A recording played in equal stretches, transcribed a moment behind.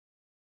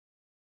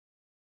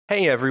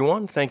Hey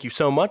everyone, thank you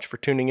so much for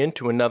tuning in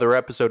to another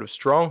episode of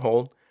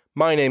Stronghold.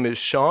 My name is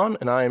Sean,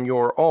 and I am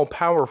your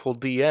all-powerful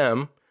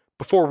DM.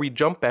 Before we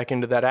jump back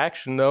into that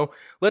action, though,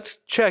 let's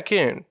check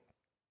in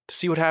to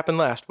see what happened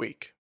last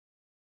week.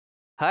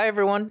 Hi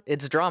everyone,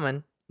 it's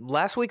Drummond.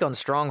 Last week on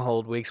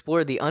Stronghold, we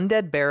explored the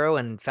Undead Barrow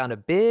and found a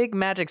big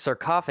magic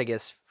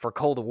sarcophagus for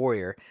Cole the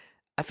Warrior.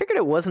 I figured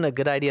it wasn't a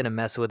good idea to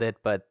mess with it,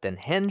 but then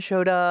Hen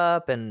showed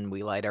up, and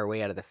we lied our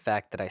way out of the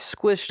fact that I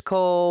squished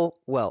Cole.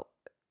 Well,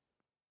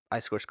 I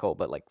squished Cole,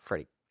 but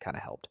Freddy kind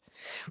of helped.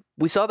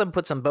 We saw them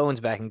put some bones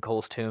back in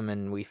Cole's tomb,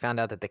 and we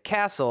found out that the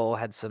castle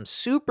had some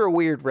super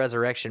weird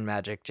resurrection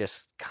magic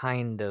just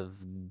kind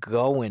of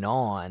going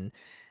on.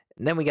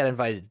 And then we got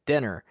invited to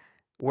dinner,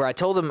 where I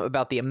told them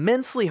about the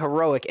immensely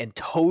heroic and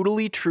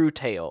totally true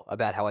tale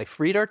about how I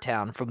freed our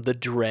town from the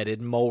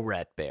dreaded mole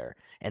rat bear,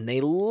 and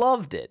they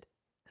loved it.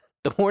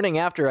 The morning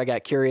after, I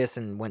got curious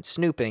and went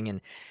snooping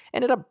and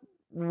ended up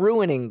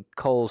ruining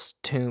Cole's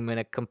tomb in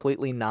a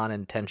completely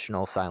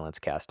non-intentional silence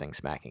casting,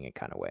 smacking it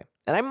kind of way.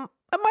 And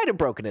I might have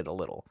broken it a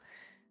little.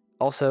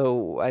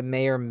 Also, I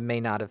may or may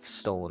not have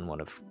stolen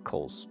one of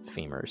Cole's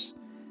femurs.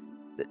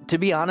 To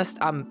be honest,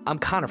 I'm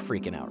kind of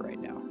freaking out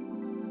right now.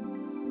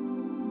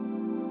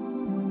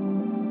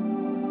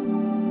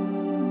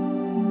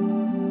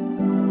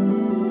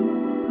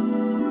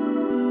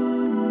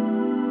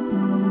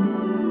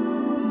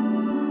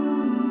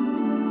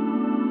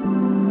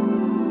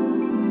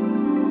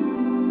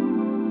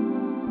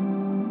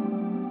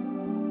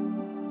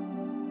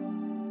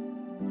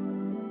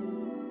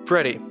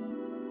 Freddy,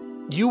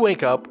 you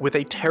wake up with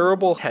a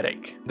terrible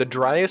headache, the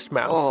driest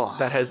mouth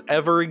that has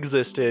ever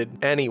existed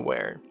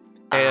anywhere,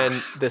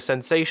 and the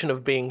sensation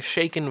of being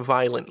shaken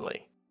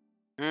violently.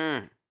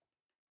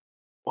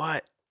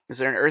 What? Is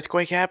there an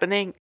earthquake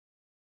happening?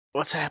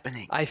 What's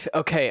happening? I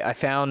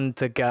found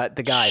the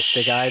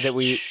guy that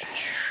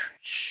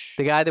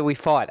we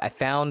fought. I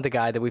found the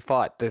guy that we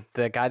fought.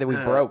 The guy that we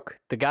broke.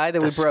 The guy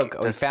that we broke.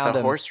 We found the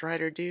him. horse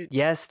rider dude?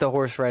 Yes, the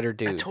horse rider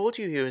dude. I told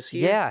you he was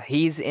here. Yeah,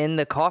 he's in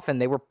the coffin.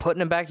 They were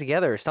putting him back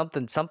together.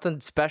 Something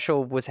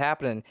special was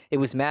happening. It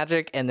was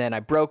magic, and then I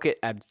broke it.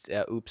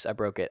 Oops, I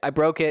broke it. I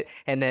broke it,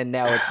 and then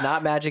now it's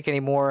not magic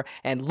anymore.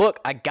 And look,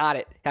 I got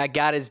it. I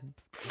got his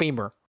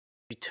femur.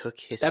 You took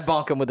his... I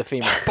bonk him with the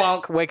femur.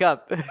 Bonk, wake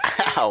up.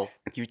 Ow.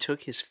 You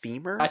took his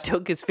femur? I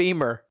took his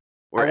femur.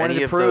 Were I wanted any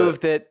to of prove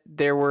that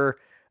there were...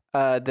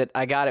 that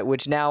I got it,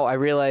 which now I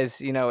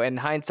realize, in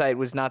hindsight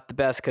was not the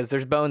best because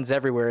there's bones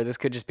everywhere. This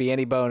could just be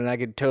any bone, and I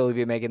could totally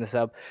be making this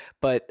up.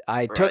 But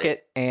I took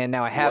it, and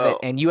now I have it,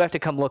 and you have to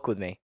come look with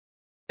me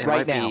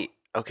right now.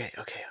 Okay.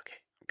 I'm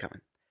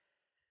coming.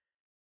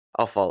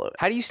 I'll follow it.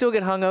 How do you still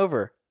get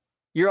hungover?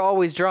 You're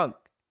always drunk.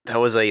 That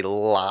was a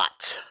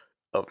lot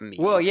of meat.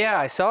 Well, yeah,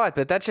 I saw it,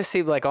 but that just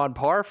seemed like on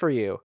par for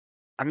you.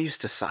 I'm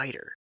used to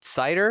cider.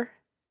 Cider?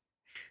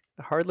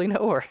 I hardly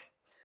know her.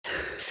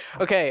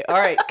 Okay, all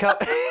right, come...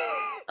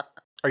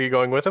 Are you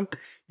going with him?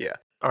 Yeah.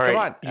 All right.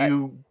 Come on.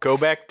 You go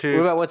back to...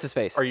 What about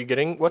what's-his-face? Are you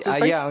getting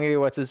what's-his-face? Yeah, I'm going to get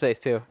what's-his-face,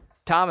 too.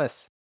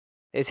 Thomas.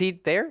 Is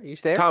he there? You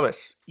there?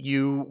 Thomas,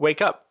 you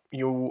wake up.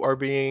 You are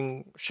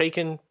being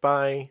shaken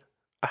by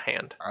a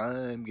hand.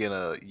 I'm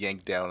gonna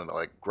yank down and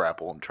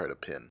grapple and try to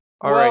pin.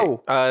 All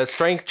right.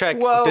 Strength check,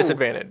 Whoa.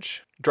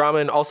 disadvantage.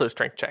 Drummond, also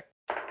strength check.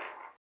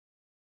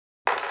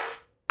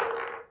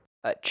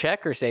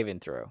 Check or saving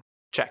throw?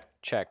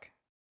 Check.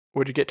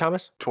 What'd you get,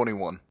 Thomas?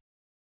 21.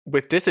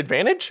 With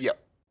disadvantage? Yep.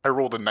 I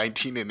rolled a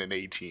 19 and an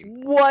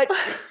 18. What?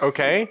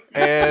 Okay.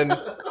 And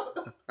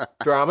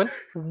Drummond,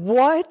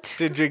 What?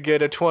 did you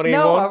get a 21?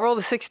 No, I rolled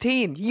a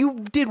 16.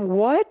 You did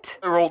what?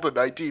 I rolled a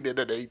 19 and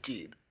an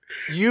 18.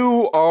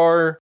 You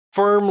are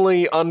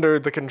firmly under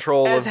the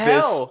control As of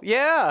hell. this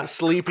Yeah.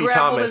 sleepy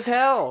Grappled Thomas. as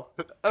hell.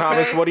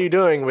 Thomas, Okay. what are you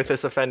doing with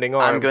this offending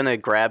arm? I'm going to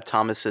grab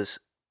Thomas's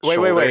Wait.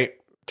 shoulder.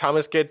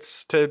 Thomas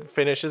gets to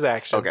finish his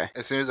action. Okay.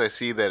 As soon as I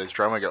see that it's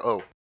Drummond, I go,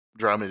 oh,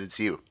 Drummond, it's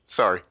you.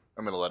 Sorry.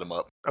 I'm gonna let him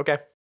up. Okay.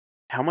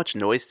 How much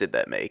noise did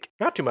that make?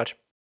 Not too much.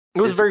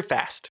 It was very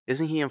fast.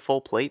 Isn't he in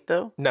full plate,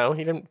 though? No,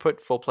 he didn't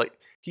put full plate.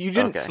 You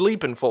didn't Okay.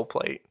 sleep in full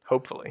plate,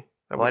 hopefully.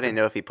 Well, I didn't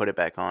know if he put it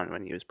back on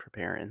when he was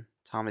preparing.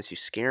 Thomas, you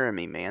scaring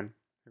me, man.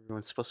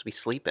 Everyone's supposed to be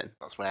sleeping.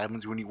 That's what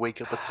happens when you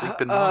wake up a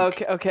sleeping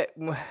monk. Okay.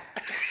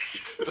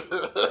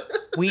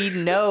 We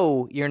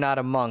know you're not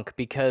a monk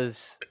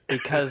because a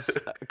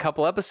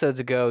couple episodes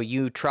ago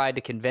you tried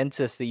to convince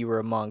us that you were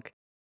a monk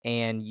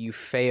and you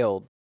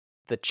failed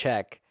the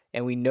check,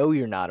 and we know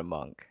you're not a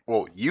monk.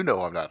 Well, you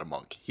know I'm not a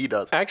monk. He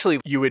doesn't. Actually,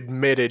 you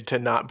admitted to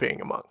not being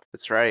a monk.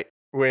 That's right.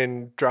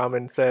 When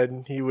Drummond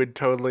said he would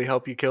totally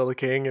help you kill the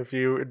king if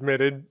you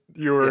admitted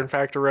you were in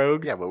fact a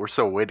rogue. Yeah, but we're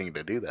still waiting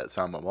to do that,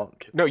 so I'm a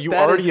monk. No, you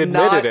That already is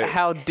admitted not it.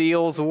 how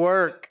deals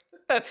work.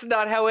 That's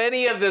not how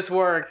any of this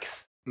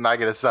works. Not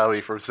gonna stop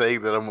me from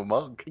saying that I'm a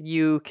monk.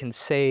 You can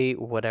say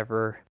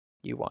whatever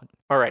you want.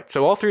 All right,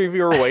 so all three of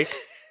you are awake,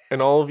 and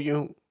all of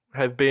you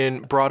have been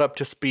brought up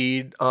to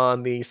speed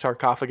on the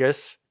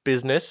sarcophagus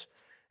business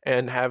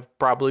and have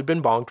probably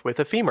been bonked with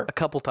a femur. A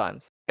couple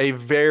times. A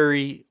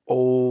very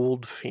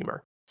old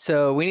femur.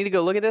 So we need to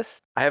go look at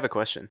this? I have a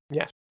question.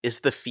 Yes. Is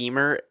the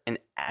femur an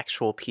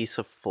actual piece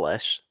of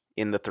flesh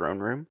in the throne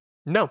room?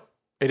 No,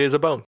 it is a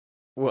bone.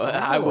 Well,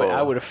 I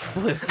Oh. would have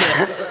flipped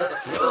that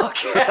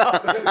fuck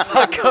out if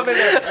I come in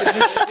there and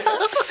just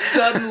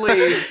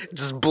suddenly.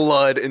 Just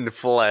blood and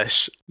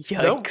flesh.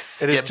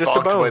 Yikes. It is Get just a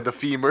bonked by bone. the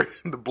femur,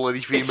 the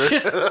bloody femur.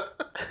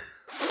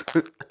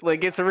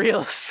 Like, it's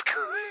real.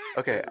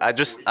 Okay, I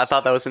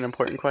thought that was an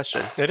important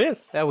question. It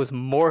is. That was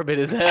morbid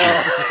as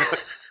hell.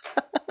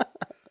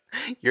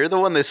 You're the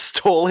one that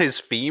stole his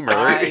femur.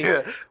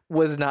 I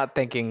was not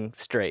thinking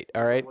straight,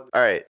 all right?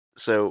 All right,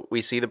 so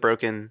we see the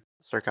broken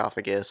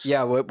sarcophagus.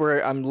 Yeah,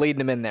 I'm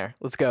leading him in there.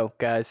 Let's go,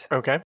 guys.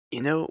 Okay.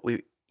 You know,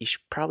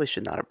 probably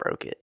should not have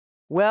broke it.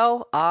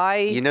 Well,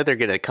 You know they're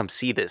gonna come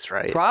see this,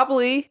 right?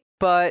 probably,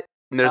 but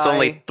And there's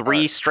only I-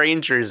 3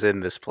 strangers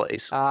in this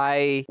place.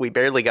 I We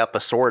barely got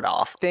the sword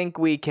off. think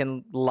we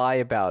can lie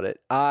about it.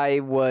 I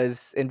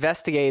was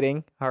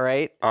investigating, all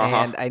right? Uh-huh.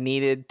 And I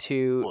needed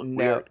to Look,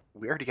 know.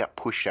 we already got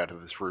pushed out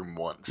of this room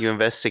once. You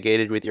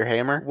investigated with your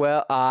hammer?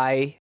 Well,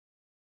 I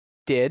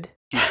did.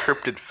 He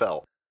tripped and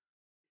fell.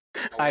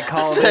 I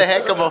call That's a this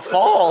heck of a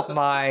fall.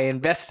 my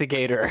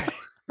investigator.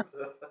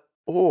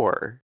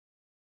 Or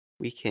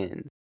we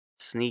can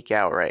sneak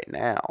out right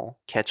now,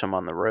 catch them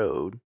on the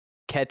road.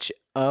 Catch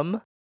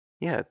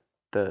Yeah,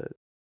 the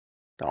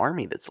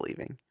army that's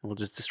leaving. And we'll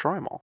just destroy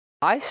them all.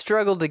 I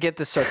struggled to get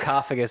the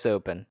sarcophagus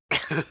open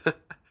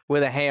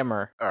with a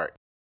hammer. All right.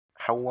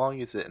 How long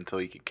is it until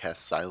you can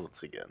cast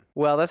silence again?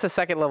 Well, that's a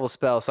second level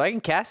spell, so I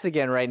can cast it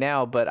again right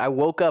now, but I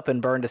woke up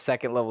and burned a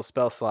second level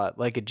spell slot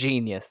like a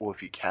genius. Well,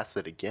 if you cast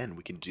it again,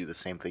 we can do the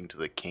same thing to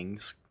the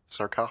king's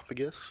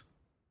sarcophagus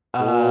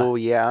Oh,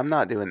 yeah, I'm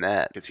not doing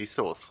that. because he's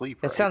still asleep.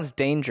 That right? sounds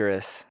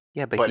dangerous.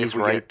 Yeah, but But he's if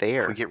we right get,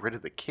 there. If we get rid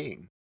of the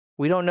king,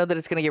 We don't know that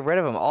it's going to get rid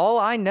of him. All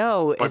I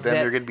know but is then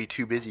that. they're going to be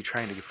too busy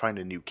trying to find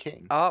a new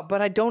king.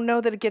 But I don't know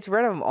that it gets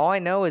rid of him. All I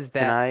know is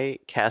Can that. I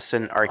cast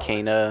an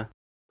arcana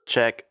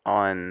check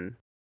on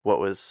what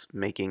was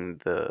making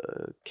the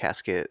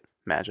casket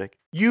magic?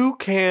 You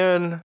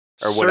can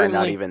Or would I not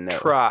certainly even know?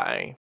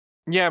 try.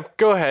 Yeah,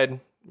 go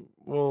ahead.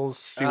 We'll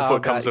see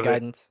what comes of it.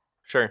 guidance.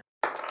 Sure.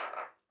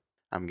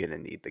 I'm gonna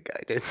need the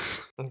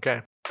guidance.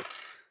 Okay.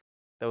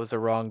 That was the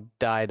wrong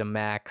die to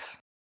max.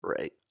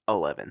 Right.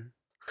 11.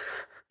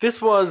 This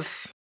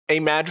was a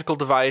magical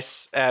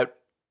device at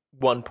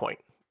one point.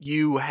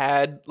 You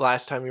had,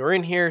 last time you were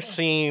in here,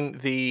 seen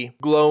the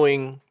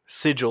glowing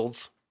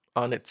sigils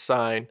on its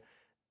side,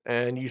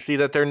 and you see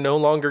that they're no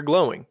longer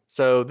glowing.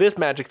 So this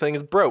magic thing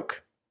is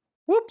broke.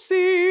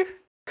 Whoopsie.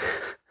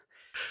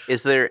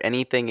 Is there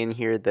anything in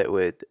here that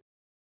would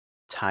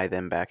tie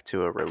them back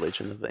to a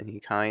religion of any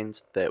kind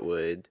that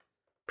would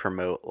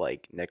promote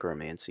like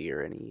necromancy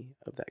or any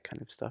of that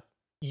kind of stuff?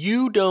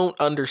 You don't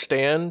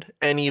understand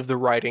any of the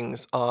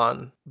writings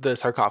on the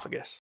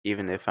sarcophagus.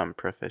 Even if I'm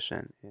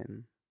proficient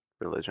in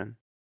religion.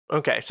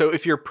 Okay, so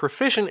if you're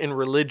proficient in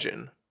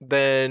religion,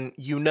 then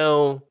you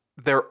know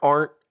there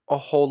aren't a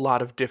whole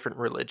lot of different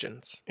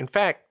religions. In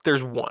fact,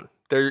 there's one.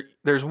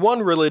 There's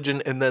one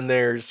religion, and then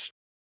there's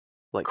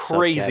Like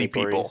crazy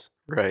people. subcategories.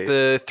 Right.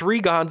 the 3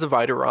 gods of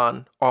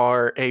Eidolon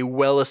are a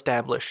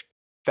well-established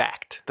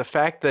fact. The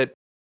fact that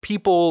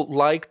people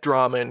like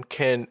Draman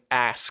can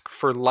ask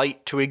for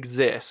light to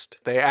exist.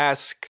 They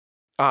ask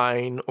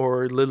Ein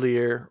or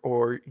Lilir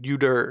or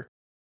Udur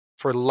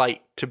for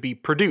light to be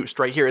produced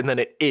right here, and then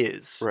it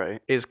is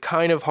Right.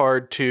 kind of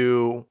hard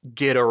to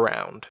get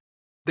around.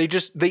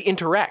 They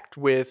interact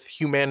with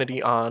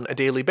humanity on a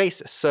daily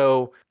basis.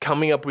 So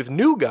coming up with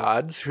new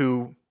gods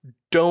who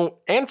don't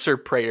answer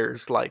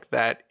prayers like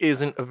that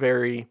isn't a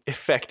very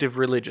effective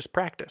religious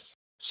practice.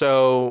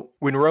 So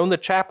when Roan the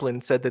chaplain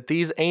said that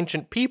these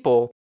ancient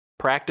people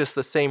practice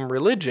the same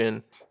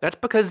religion, that's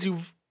because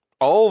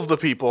all of the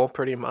people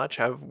pretty much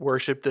have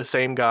worshipped the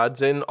same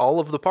gods in all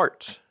of the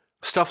parts.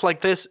 Stuff like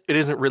this, it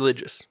isn't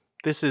religious.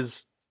 This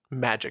is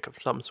magic of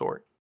some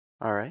sort.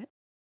 All right.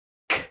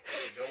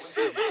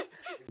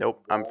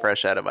 Nope. I'm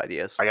fresh out of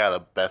ideas. I got a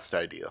best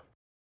idea.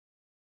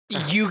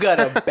 You got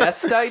a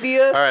best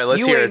idea? All right, let's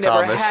you hear ain't it,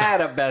 never Thomas.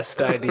 had a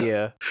best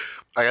idea,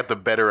 I got the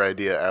better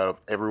idea out of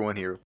everyone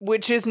here.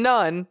 which is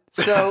none.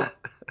 So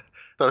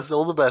That's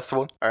still the best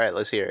one. All right,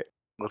 let's hear it.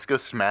 Let's go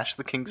smash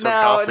the king's no,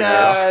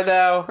 sarcophagus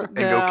no. and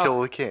go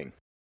kill the king.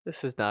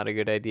 This is not a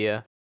good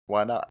idea.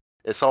 Why not?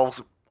 It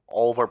solves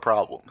all of our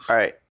problems. All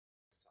right.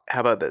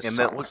 How about this? And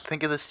then look, Thomas?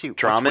 think of this too.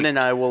 Draman and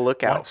I will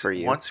look out once, for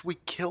you. Once we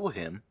kill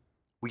him,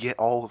 we get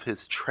all of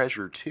his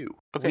treasure too.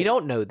 We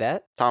don't know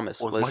that. Thomas,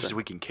 Well, as much as listen.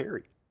 we can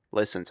carry.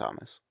 Listen,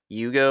 Thomas.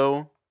 You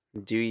go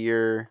do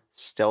your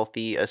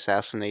stealthy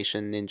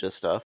assassination ninja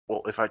stuff.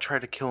 Well, if I try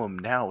to kill him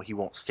now, he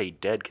won't stay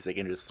dead because I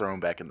can just throw him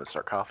back in the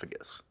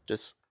sarcophagus.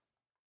 Just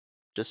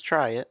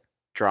try it.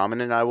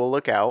 Draman and I will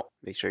look out.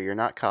 Make sure you're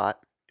not caught.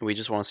 We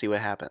just want to see what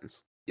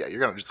happens. Yeah, you're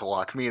gonna just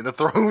lock me in the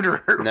throne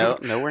room. No,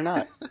 we're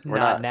not. We're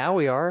not. Now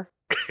we are.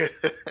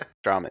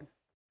 Draman.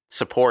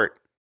 Support.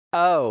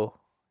 Oh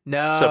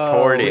no, we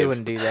Supportive.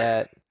 wouldn't do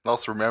that.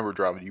 Also, remember,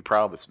 Drummond, you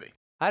promised me.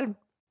 I'd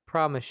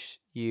promise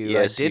you.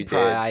 Yes, I did. you did.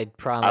 I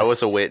promised. I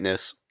was a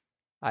witness.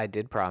 I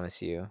did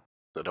promise you.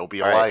 So don't be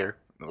a All right. liar.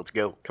 Let's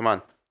go. Come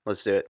on,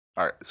 let's do it.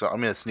 All right, so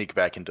I'm going to sneak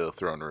back into the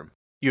throne room.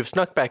 You've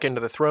snuck back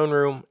into the throne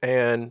room,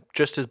 and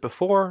just as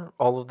before,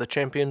 all of the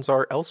champions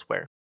are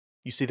elsewhere.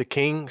 You see the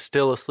king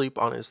still asleep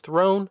on his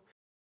throne,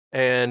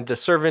 and the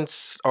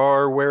servants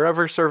are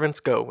wherever servants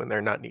go when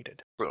they're not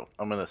needed. So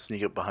I'm going to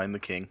sneak up behind the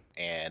king,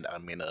 and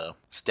I'm going to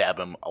stab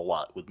him a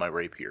lot with my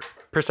rapier.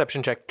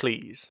 Perception check,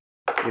 please.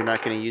 You're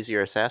not going to use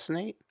your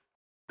assassinate?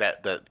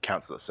 That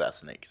counts as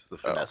assassinate 'cause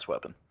it's a Oh. finesse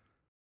weapon.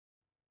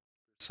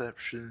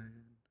 Perception.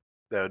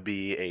 That would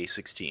be a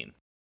 16.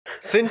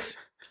 Since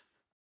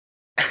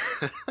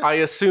I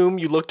assume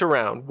you looked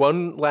around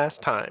one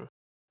last time,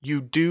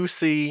 you do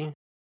see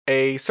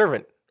a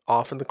servant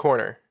off in the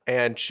corner,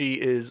 and she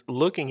is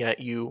looking at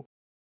you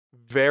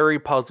very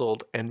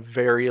puzzled and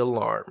very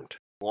alarmed.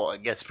 Well, I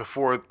guess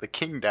before the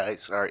king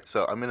dies. All right,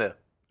 so I'm going to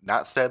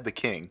not stab the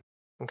king,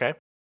 Okay?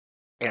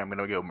 and I'm going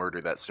to go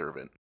murder that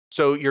servant.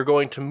 So you're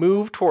going to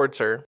move towards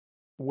her,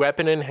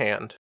 weapon in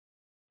hand,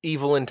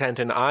 evil intent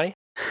in eye.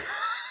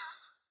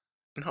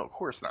 No, of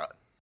course not.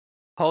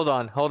 Hold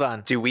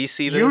on. Do we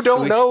see this? You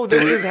don't we- know do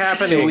this we- is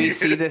happening. Do we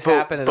see this But,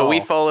 happen at but all?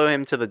 we follow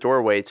him to the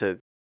doorway to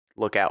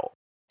look out.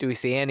 Do we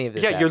see any of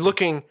this? Yeah, you're happen?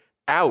 looking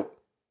out.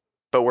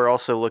 But we're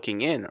also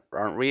looking in,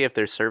 aren't we? If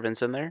there's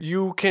servants in there?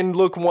 You can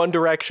look one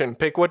direction.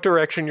 Pick what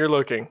direction you're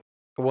looking.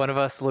 One of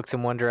us looks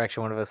in one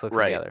direction. One of us looks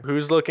Right. in the other.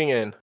 Who's looking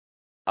in?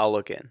 I'll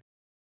look in.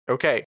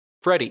 Okay,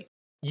 Freddy,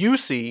 you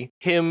see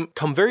him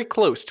come very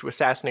close to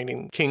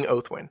assassinating King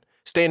Oathwin,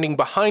 standing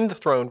behind the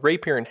throne,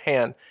 rapier in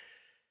hand,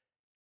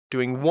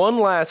 doing one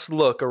last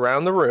look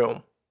around the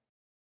room,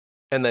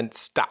 and then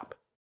stop.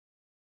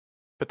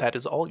 But that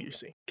is all you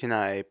see. Can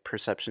I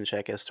perception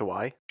check as to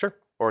why? Sure.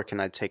 Or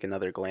can I take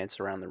another glance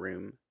around the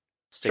room,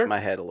 stick Sure. my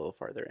head a little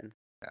farther in?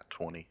 Nat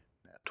 20.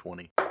 Nat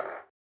 20.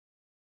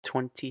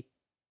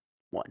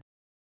 20.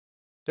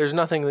 There's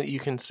nothing that you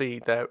can see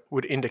that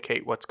would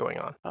indicate what's going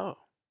on. Oh,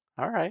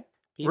 all right.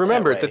 Be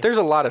Remember way. that there's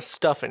a lot of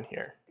stuff in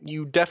here.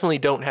 You definitely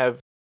don't have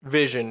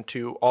vision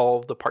to all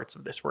of the parts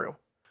of this room.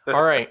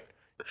 All right.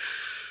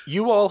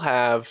 You all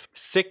have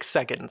 6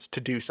 seconds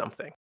to do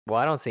something. Well,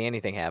 I don't see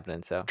anything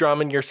happening. So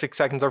Drummond, your 6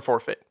 seconds are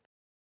forfeit.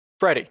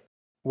 Freddy,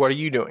 what are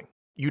you doing?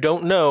 You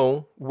don't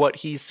know what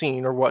he's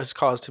seen or what has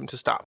caused him to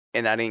stop.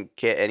 And I didn't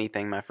get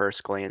anything my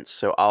first glance,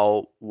 so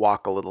I'll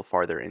walk a little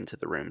farther into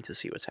the room to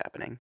see what's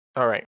happening.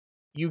 All right.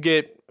 You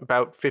get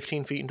about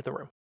 15 feet into the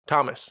room.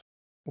 Thomas,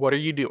 what are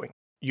you doing?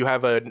 You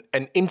have an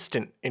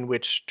instant in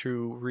which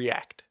to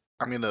react.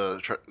 I'm going to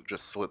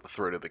just slit the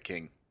throat of the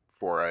king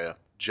before I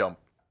jump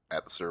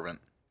at the servant,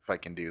 if I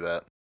can do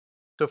that.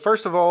 So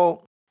first of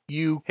all,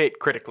 you hit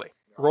critically.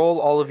 Roll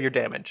all of your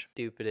damage.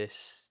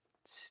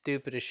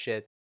 stupidest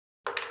shit.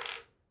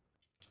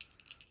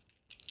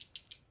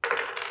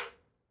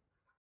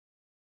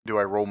 Do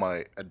I roll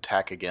my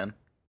attack again?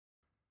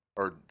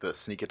 Or the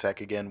sneak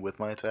attack again with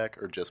my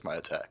attack, or just my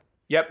attack?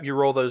 Yep, you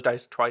roll those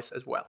dice twice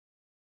as well.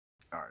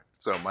 Alright,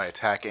 so my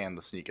attack and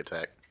the sneak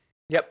attack.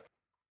 Yep.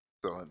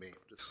 So let me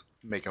just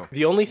make a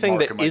The only thing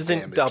mark that of my isn't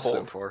damage so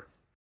doubled far.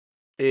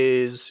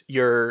 is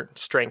your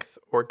strength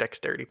or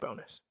dexterity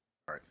bonus.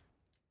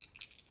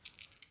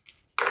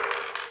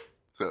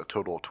 So a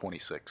total of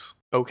 26.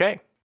 Okay.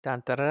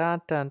 Dun dun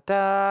dun dun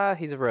dun.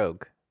 He's a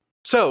rogue.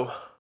 So,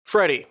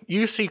 Freddy,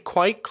 you see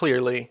quite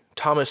clearly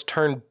Thomas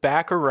turn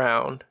back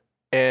around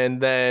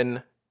and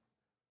then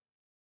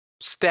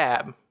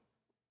stab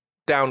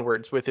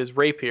downwards with his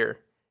rapier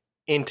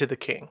into the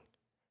king.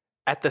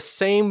 At the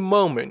same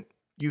moment,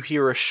 you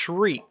hear a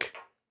shriek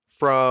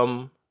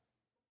from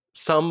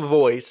some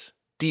voice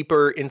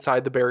deeper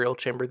inside the burial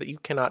chamber that you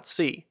cannot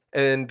see.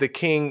 And the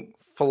king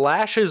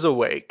flashes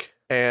awake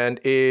and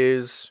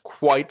is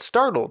quite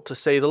startled, to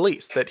say the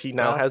least, that he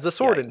now Well, has a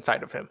sword yeah.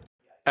 inside of him.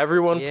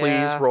 Everyone, please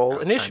Yeah. roll Now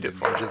it's time initiative to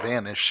for me. ninja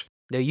vanish.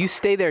 No, you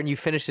stay there and you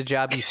finish the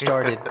job you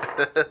started.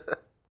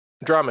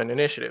 Drummond,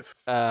 initiative.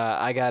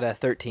 I got a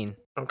 13.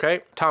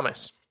 Okay.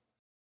 Thomas.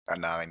 A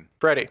 9.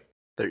 Freddy.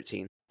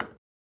 13.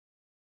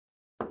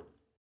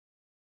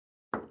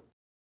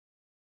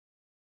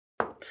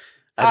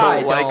 I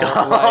don't like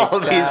all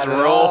these that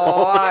at rolls.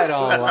 all. I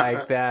don't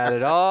like that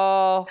at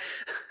all.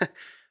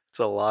 It's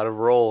a lot of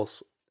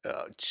rolls.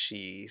 Oh,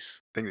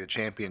 jeez. I think the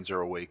champions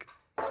are awake.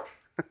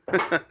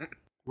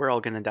 We're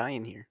all gonna die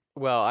in here.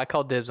 Well, I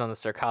called dibs on the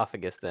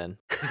sarcophagus then.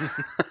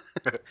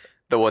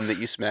 The one that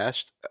you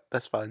smashed?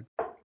 That's fine.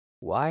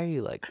 Why are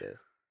you like this?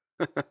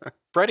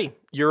 Freddy,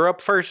 you're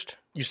up first.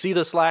 You see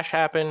the slash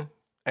happen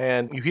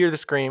and you hear the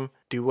scream.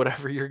 Do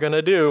whatever you're going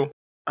to do.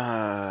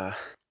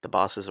 The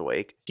boss is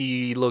awake.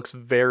 He looks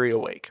very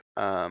awake.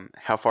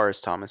 How far is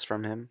Thomas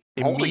from him?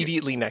 Holy-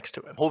 Immediately next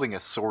to him. Holding a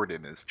sword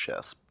in his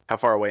chest. How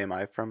far away am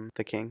I from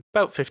the king?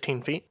 About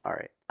 15 feet. All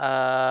right.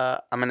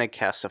 I'm gonna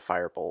cast a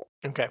firebolt.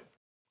 Okay.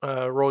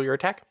 Roll your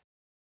attack.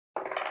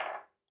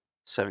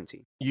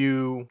 17.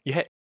 You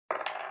hit.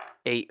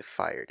 8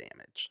 fire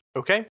damage.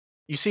 Okay.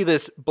 You see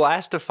this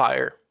blast of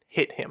fire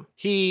hit him.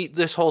 He,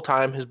 this whole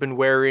time, has been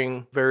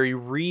wearing very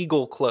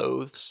regal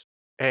clothes.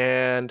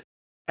 And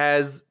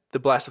as the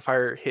blast of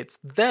fire hits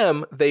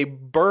them, they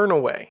burn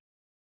away,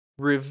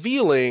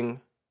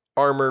 revealing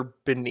armor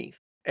beneath.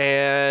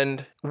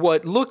 And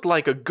what looked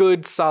like a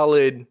good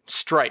solid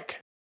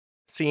strike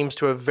seems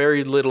to have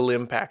very little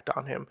impact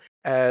on him,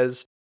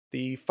 as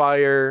the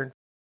fire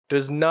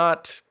does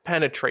not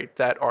penetrate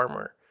that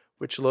armor,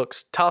 which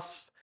looks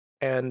tough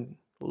and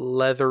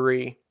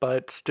leathery,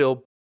 but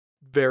still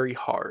very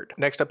hard.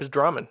 Next up is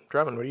Drummond.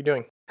 Drummond, what are you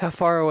doing? How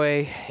far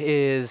away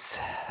is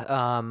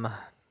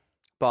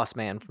Boss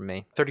Man from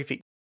me? 30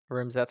 feet.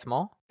 Room's that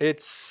small?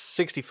 It's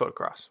 60 foot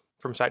across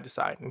from side to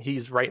side, and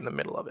he's right in the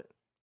middle of it.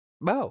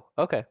 Oh,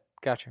 okay.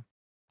 Gotcha.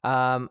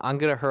 I'm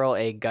going to hurl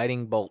a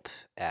guiding bolt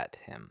at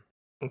him.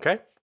 Okay?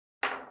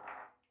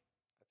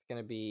 It's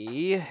going to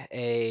be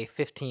a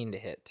 15 to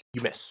hit.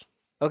 You miss.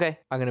 Okay.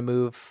 I'm going to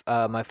move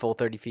my full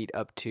 30 feet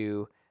up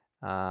to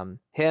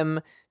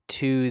him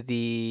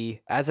to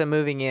as I'm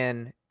moving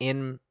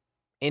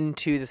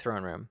into the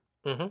throne room.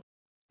 Mm-hmm.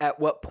 At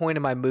what point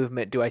in my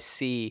movement do I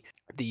see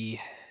the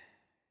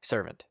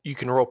servant? You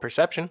can roll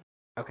perception.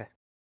 Okay.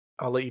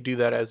 I'll let you do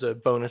that as a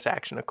bonus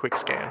action, a quick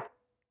scan.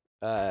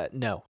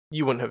 No.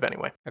 You wouldn't have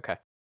anyway. Okay.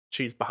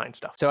 She's behind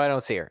stuff. So I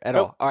don't see her at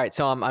Nope. all. All right.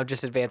 So I'm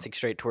just advancing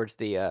straight towards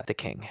the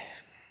king.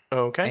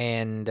 Okay.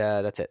 And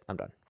that's it. I'm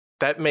done.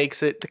 That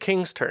makes it the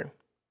king's turn.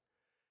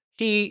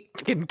 He,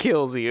 Fucking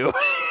kills you.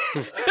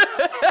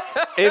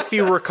 if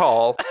you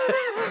recall,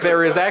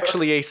 there is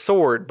actually a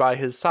sword by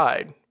his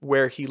side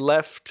where he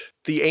left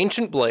the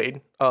ancient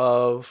blade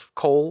of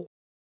Cole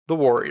the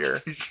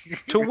warrior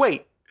to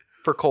wait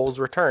for Cole's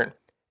return.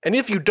 And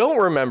if you don't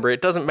remember,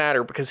 it doesn't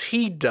matter because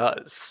he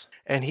does.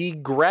 And he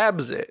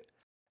grabs it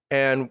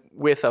and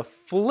with a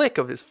flick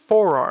of his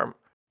forearm,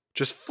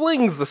 just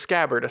flings the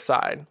scabbard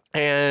aside.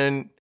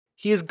 And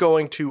he is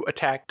going to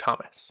attack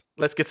Thomas.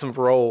 Let's get some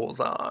rolls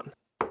on.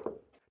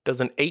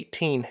 Does an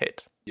 18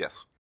 hit?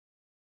 Yes.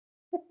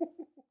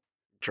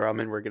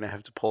 Drummond, we're going to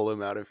have to pull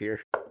him out of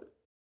here.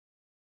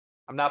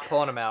 I'm not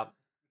pulling him out.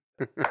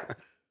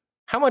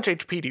 How much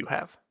HP do you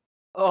have?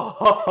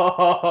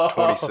 Oh.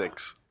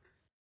 26.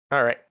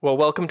 All right. Well,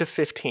 welcome to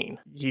 15.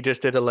 He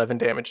just did 11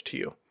 damage to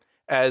you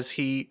as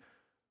he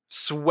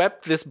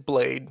swept this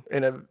blade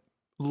in a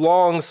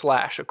long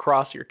slash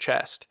across your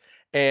chest.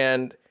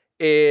 And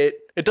it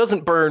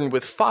doesn't burn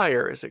with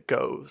fire as it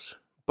goes,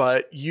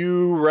 but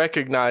you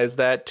recognize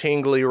that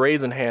tingly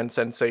raisin hand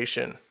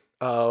sensation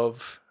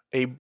of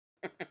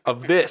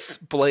this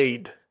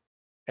blade.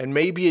 And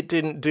maybe it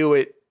didn't do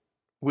it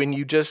when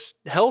you just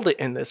held it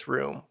in this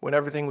room when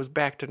everything was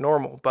back to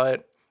normal,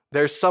 but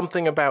there's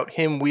something about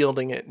him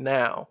wielding it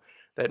now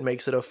that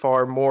makes it a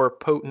far more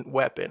potent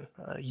weapon,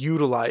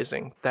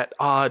 utilizing that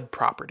odd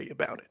property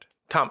about it.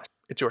 Thomas,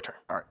 it's your turn.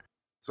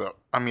 So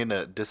I'm going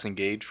to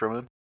disengage from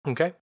him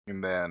Okay.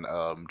 and then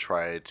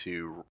try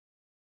to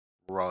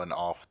run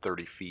off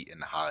 30 feet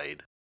and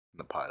hide in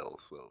the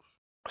piles of...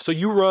 So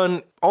you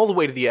run all the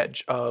way to the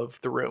edge of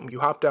the room. You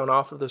hop down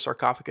off of the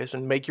sarcophagus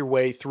and make your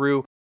way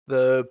through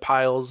the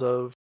piles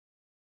of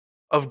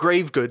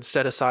grave goods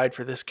set aside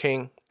for this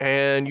king,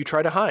 and you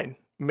try to hide.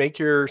 Make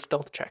your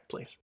stealth check,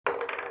 please.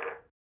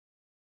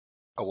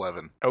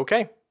 11.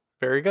 Okay,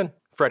 very good.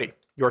 Freddy,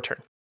 your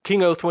turn.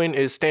 King Oathwin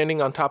is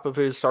standing on top of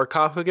his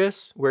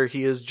sarcophagus, where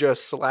he has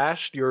just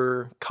slashed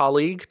your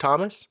colleague,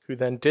 Thomas, who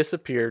then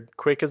disappeared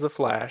quick as a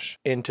flash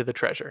into the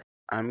treasure.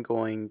 I'm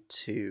going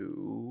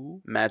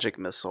to magic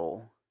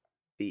missile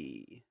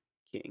the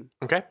king.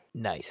 Okay?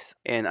 Nice.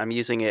 And I'm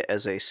using it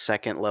as a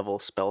second level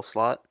spell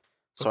slot,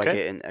 so Okay. I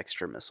get an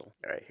extra missile.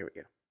 All right, here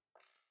we go.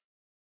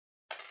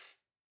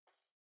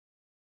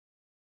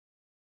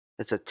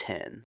 It's a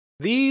 10.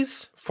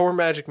 These 4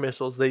 magic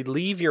missiles, they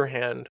leave your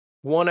hand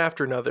one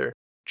after another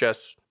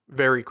just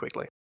very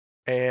quickly.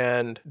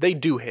 And they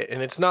do hit,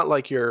 and it's not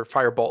like your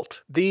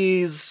firebolt.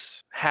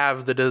 These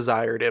have the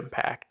desired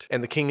impact,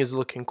 and the king is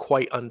looking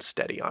quite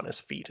unsteady on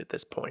his feet at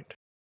this point.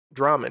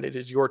 Drummond, it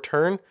is your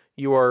turn.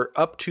 You are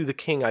up to the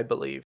king, I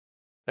believe.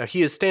 Now,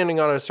 he is standing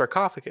on a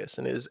sarcophagus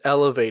and is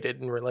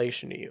elevated in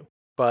relation to you,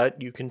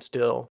 but you can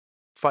still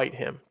fight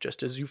him,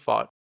 just as you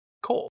fought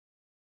Cole.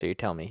 So you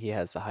tell me he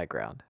has the high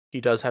ground.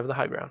 He does have the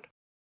high ground.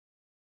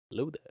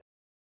 Load it.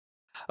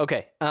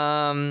 Okay.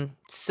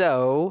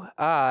 So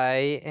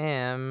I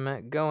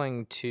am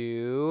going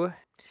to.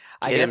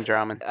 Get him,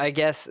 Drummond. I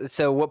guess.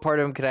 So what part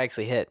of him could I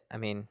actually hit? I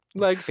mean,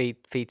 Legs.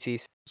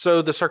 feetsies.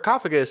 So the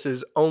sarcophagus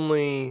is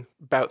only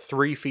about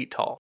 3 feet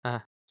tall. Uh-huh.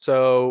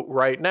 So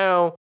right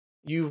now,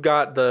 you've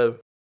got the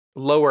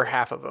lower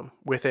half of him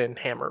within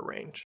hammer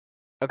range.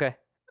 Okay.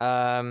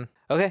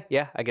 Okay.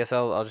 Yeah. I guess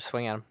I'll just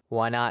swing at him.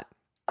 Why not?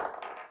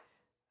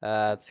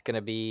 It's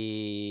gonna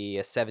be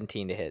a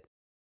 17 to hit.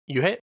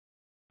 You hit.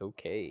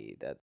 Okay,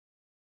 that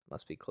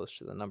must be close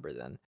to the number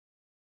then.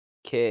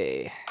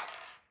 Okay,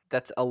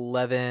 that's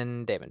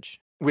 11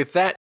 damage. With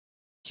that,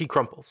 he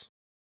crumples.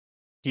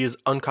 He is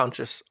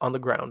unconscious on the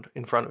ground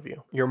in front of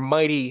you. Your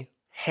mighty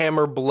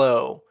hammer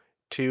blow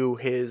to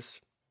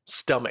his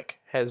stomach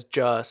has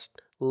just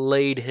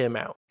laid him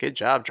out. Good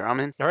job,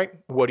 Drummond. All right,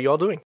 what are y'all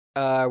doing?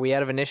 Are we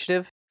out of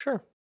initiative?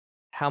 Sure.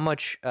 How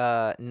much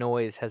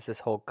noise has this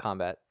whole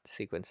combat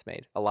sequence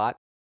made? A lot?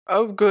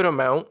 A good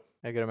amount.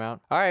 A good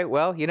amount. All right.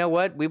 Well, you know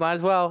what? We might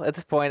as well at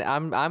this point.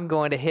 I'm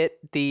going to hit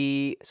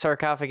the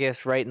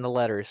sarcophagus right in the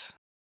letters.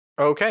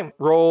 Okay,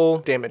 roll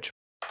damage.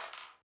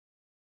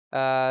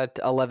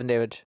 11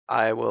 damage.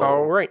 I will.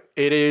 All right,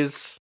 it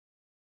is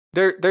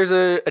there's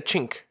a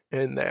chink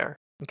in there.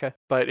 Okay.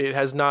 But it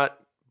has not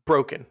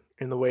broken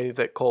in the way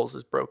that Cole's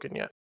is broken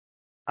yet.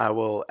 I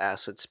will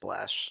acid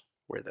splash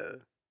where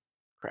the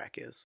crack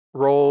is.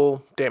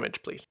 Roll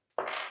damage, please.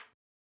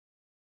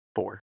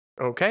 4.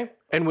 Okay.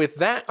 And with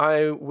that,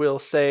 I will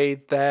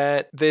say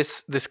that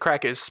this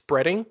crack is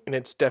spreading, and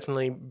it's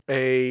definitely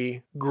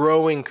a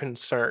growing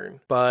concern,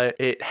 but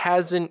it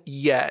hasn't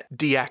yet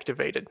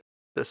deactivated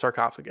the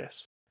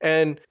sarcophagus.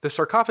 And the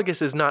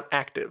sarcophagus is not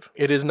active.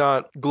 It is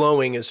not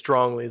glowing as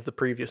strongly as the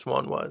previous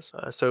one was.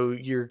 So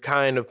you're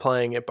kind of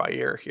playing it by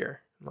ear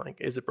here. Like,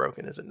 is it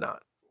broken? Is it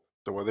not?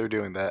 So while they're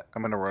doing that,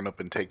 I'm going to run up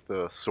and take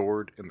the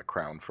sword and the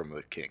crown from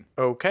the king.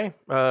 Okay.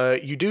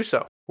 You do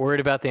so. Worried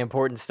about the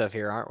important stuff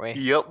here, aren't we?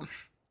 Yep.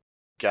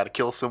 Got to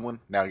kill someone.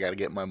 Now I got to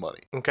get my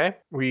money. Okay.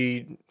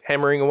 We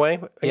hammering away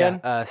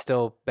again? Yeah,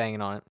 still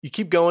banging on it. You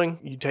keep going.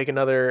 You take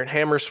another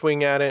hammer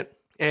swing at it.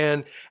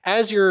 And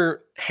as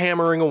you're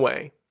hammering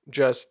away,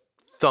 just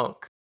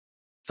thunk,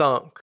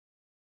 thunk,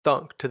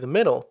 thunk to the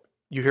middle,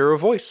 you hear a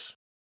voice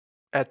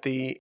at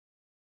the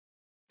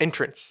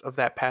entrance of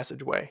that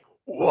passageway.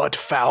 What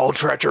foul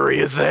treachery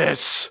is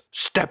this?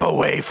 Step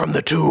away from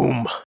the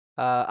tomb.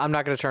 I'm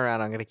not going to turn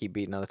around. I'm going to keep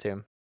beating on the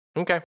tomb.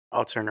 Okay.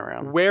 I'll turn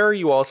around. Where are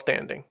you all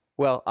standing?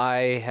 Well,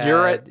 I had...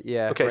 You're at-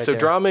 Yeah, Okay, right so there.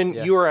 Draman,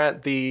 Yeah. you are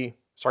at the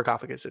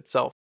sarcophagus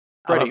itself.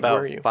 I'm Freddy, about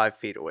where are you? 5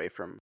 feet away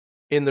from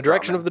In the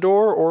direction Draman. of the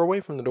door or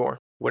away from the door?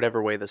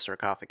 whatever way the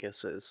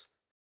sarcophagus is.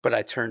 But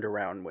I turned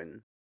around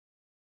when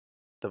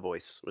the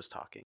voice was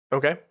talking.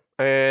 Okay.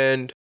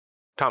 And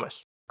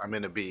Thomas. I'm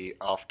going to be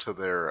off to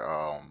their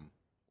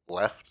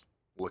left,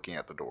 looking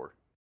at the door.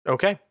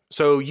 Okay.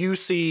 So you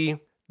see,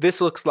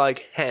 this looks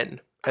like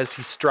Hen as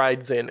he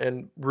strides in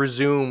and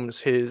resumes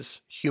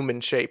his human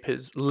shape,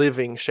 his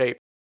living shape.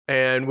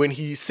 And when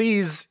he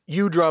sees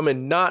you,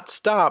 Drummond, not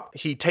stop,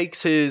 he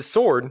takes his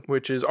sword,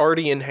 which is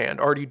already in hand,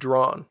 already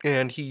drawn,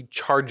 and he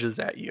charges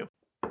at you.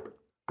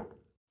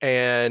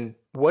 And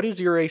what is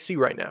your AC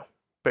right now?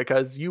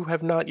 Because you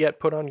have not yet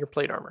put on your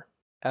plate armor.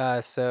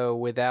 So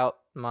without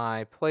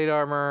my plate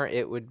armor,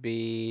 it would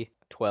be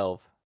 12.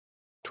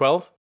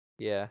 12?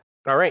 Yeah.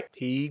 All right.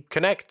 He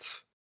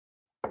connects.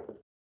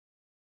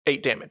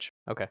 8 damage.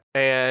 Okay.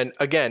 And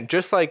again,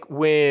 just like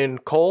when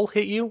Cole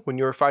hit you when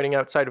you were fighting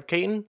outside of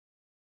Caton,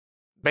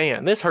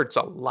 man, this hurts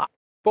a lot.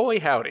 Boy,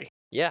 howdy.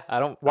 Yeah, I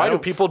don't... Why I do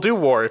don't- people do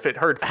war if it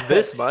hurts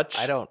this much?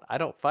 I don't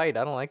fight.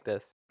 I don't like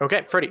this.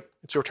 Okay, Freddy,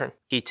 it's your turn.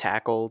 He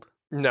tackled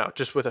No,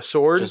 just with a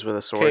sword. just with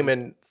a sword. Came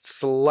and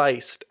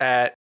sliced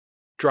at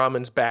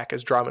Draman's back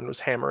as Draman was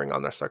hammering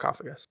on the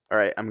sarcophagus. All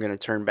right, I'm going to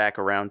turn back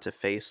around to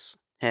face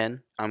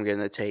Hen. I'm going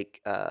to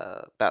take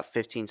about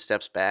 15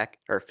 steps back,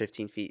 or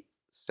 15 feet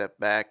step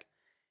back,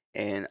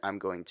 and I'm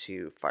going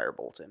to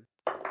firebolt him.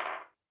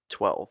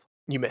 12.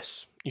 You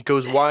miss. It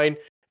goes wide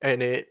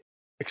and it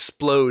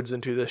explodes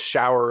into the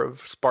shower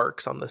of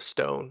sparks on the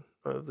stone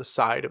of the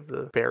side of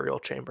the burial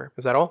chamber.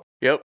 Is that all?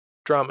 Yep.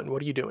 Draman,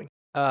 what are you doing?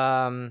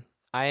 I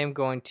am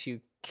going to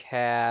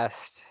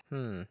cast... I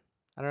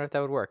don't know if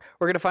that would work.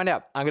 We're going to find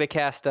out. I'm going to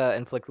cast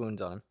Inflict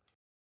Wounds on him.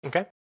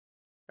 Okay.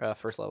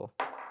 First level.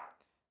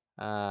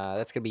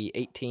 That's going to be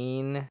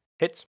 18.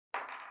 Hits.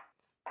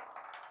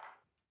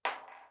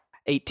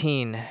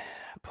 18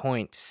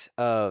 points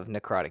of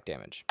necrotic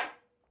damage.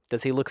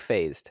 Does he look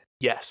phased?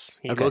 Yes,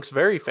 he Okay. looks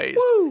very phased.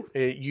 Woo!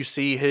 You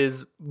see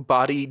his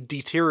body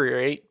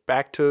deteriorate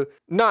back to,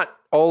 not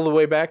all the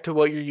way back to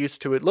what you're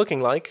used to it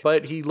looking like,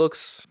 but he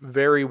looks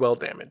very well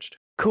damaged.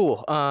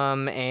 Cool.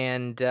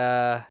 And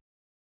I'm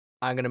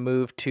going to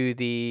move to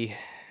the...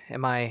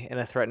 Am I in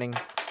a threatening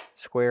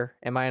square?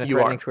 Am I in a You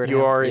threatening are. square to You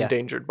him? are Yeah.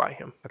 endangered by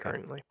him Okay.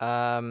 currently.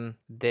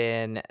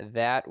 Then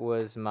that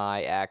was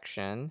my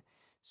action.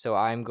 So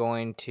I'm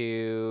going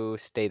to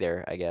stay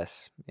there, I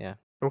guess. Yeah.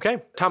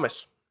 Okay,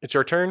 Thomas, it's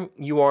your turn.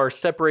 You are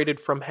separated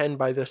from Hen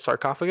by the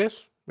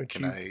sarcophagus. Which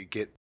Can you,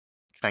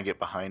 I get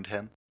behind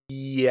him?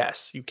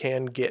 yes, you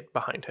can get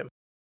behind him,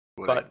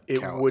 Would but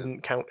it count as-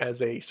 wouldn't count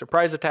as a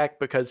surprise attack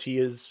because he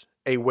is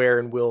aware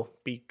and will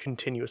be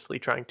continuously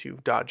trying to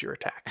dodge your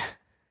attacks.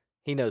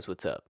 He knows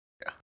what's up.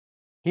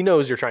 He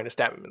knows you're trying to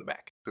stab him in the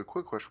back. So,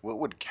 quick question: what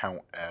would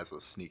count as a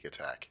sneak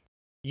attack?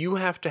 You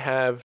have to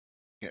have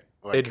Yeah,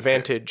 like,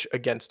 advantage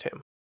against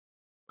him.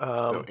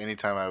 So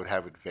anytime I would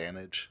have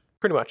advantage.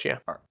 Pretty much, yeah.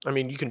 Alright. I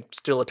mean, you can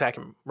still attack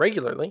him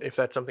regularly if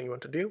that's something you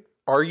want to do.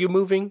 Are you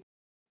moving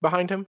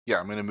behind him? Yeah,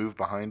 I'm gonna move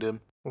behind him,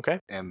 Okay.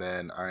 and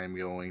then I'm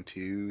going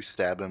to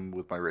stab him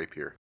with my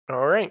rapier.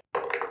 All right.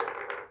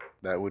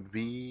 That would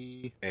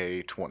be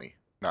a 20,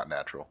 not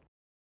natural.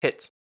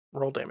 Hits.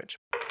 Roll damage.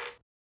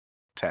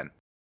 10.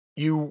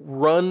 You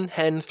run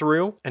Hen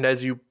through, and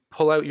as you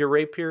pull out your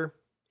rapier,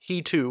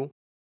 he too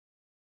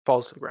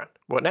falls to the ground.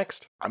 What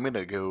next? I'm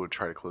gonna go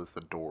try to close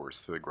the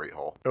doors to the Great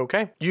Hall.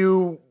 Okay.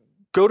 You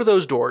go to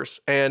those doors,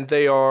 and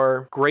they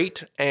are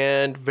great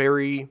and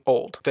very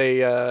old.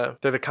 They're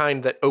the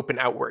kind that open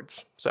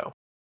outwards, so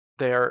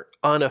they are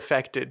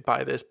unaffected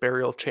by this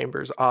burial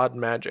chamber's odd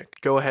magic.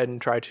 Go ahead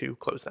and try to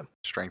close them.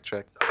 Strength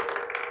check.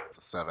 It's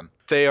a 7.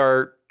 They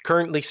are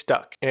currently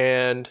stuck,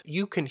 and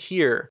you can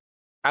hear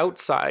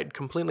outside,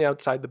 completely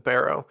outside the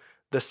barrow,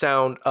 the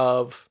sound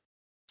of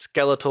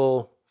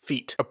skeletal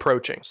feet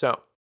approaching.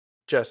 So,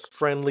 just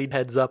friendly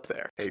heads up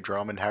there. Hey,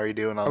 Drummond, how are you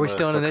doing on Are we the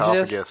still in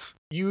initiative? sarcophagus?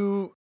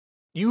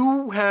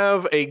 You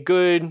have a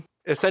good,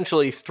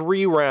 essentially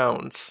 3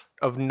 rounds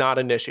of not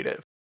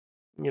initiative.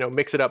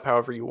 Mix it up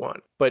however you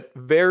want. But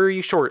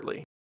very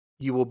shortly,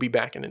 you will be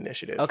back in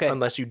initiative. Okay.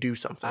 Unless you do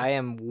something. I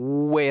am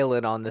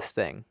wailing on this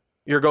thing.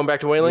 You're going back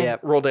to wailing? Yep.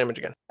 Roll damage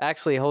again.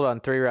 Actually, hold on.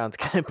 3 rounds.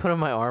 Can I put on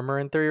my armor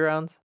in 3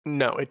 rounds?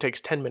 No, it takes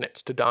 10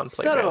 minutes to don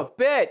plate Son mail. of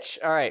a bitch!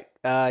 All right.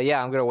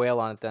 Yeah, I'm gonna wail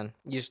on it then.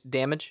 Use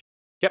damage.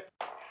 Yep.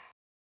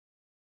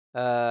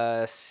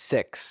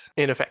 6.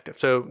 Ineffective.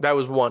 So that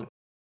was 1.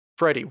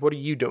 Freddy, what are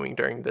you doing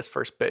during this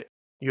first bit?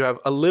 You have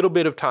a little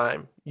bit of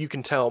time, you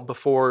can tell,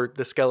 before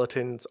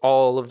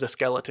all of the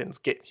skeletons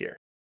get here.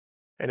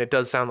 And it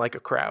does sound like a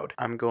crowd.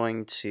 I'm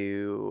going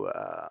to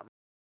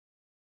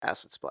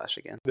acid splash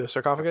again. The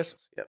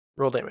sarcophagus? Yep.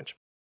 Roll damage.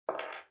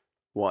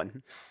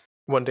 1.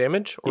 1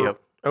 damage? Yep.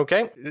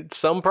 Okay, it's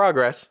some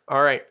progress.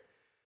 All right.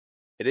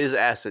 It is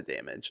acid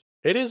damage.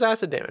 It is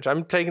acid damage.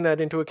 I'm taking that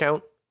into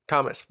account.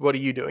 Thomas, what are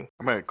you doing?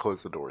 I'm going to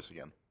close the doors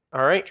again.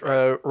 All right,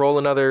 roll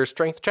another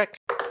strength check.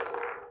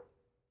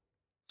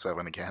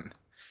 7 again.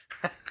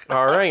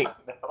 All right.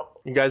 No.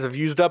 You guys have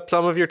used up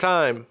some of your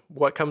time.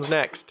 What comes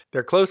next?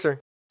 They're closer.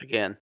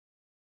 Again.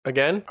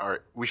 Again? All right,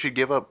 we should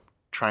give up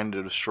trying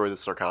to destroy the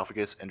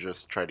sarcophagus and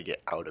just try to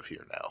get out of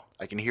here now.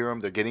 I can hear them.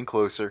 They're getting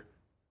closer.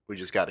 We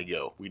just got to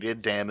go. We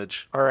did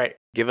damage. All right.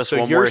 Give us So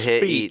one your more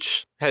hit speech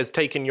each. has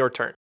taken your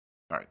turn.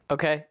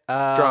 Okay.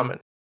 Drummond.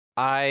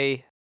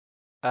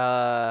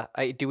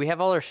 Do we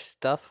have all our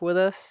stuff with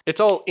us? It's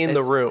all in the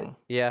It's- room.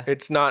 Yeah.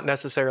 It's not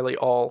necessarily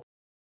all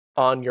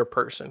on your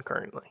person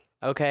currently.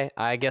 Okay.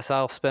 I guess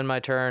I'll spend my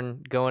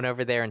turn going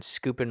over there and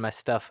scooping my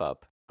stuff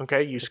up.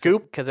 Okay, you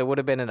scoop. Because it would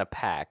have been in a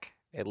pack,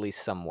 at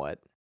least somewhat.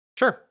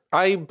 Sure.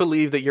 I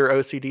believe that you're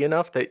OCD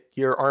enough that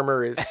your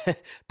armor is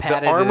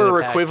Padded the armor in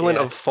a pack, equivalent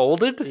yeah. of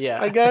folded,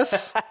 Yeah. I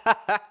guess,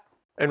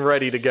 and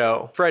ready to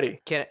go. Freddy,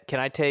 Can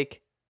I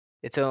take?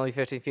 It's only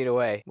 15 feet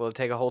away. Will it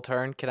take a whole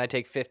turn? Can I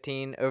take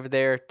 15 over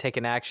there? Take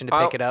an action to pick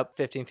I'll- it up.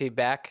 15 feet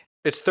back.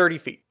 it's 30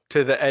 feet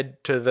to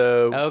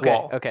the Okay.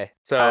 wall. Okay.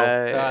 So,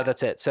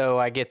 That's it. So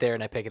I get there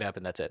and I pick it up,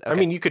 and that's it. Okay. I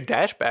mean, you could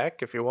dash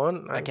back if you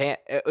want. I can't.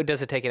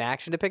 Does it take an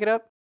action to pick it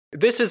up?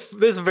 This is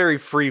very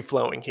free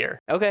flowing here.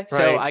 Okay. So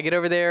Right. I get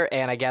over there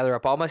and I gather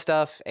up all my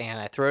stuff and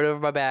I throw it over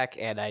my back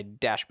and I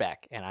dash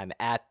back and I'm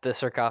at the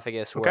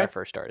sarcophagus where I Okay.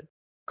 first started.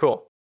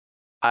 Cool.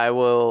 I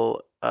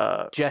will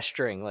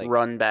Gesturing like.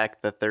 run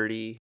back the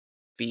 30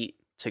 feet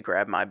to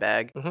grab my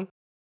bag Mhm.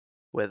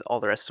 with all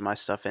the rest of my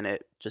stuff in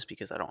it, just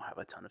because I don't have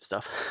a ton of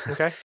stuff.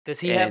 Okay.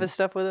 Does he have and- his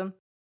stuff with him?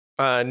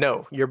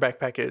 No, your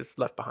backpack is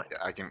left behind.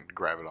 Yeah, I can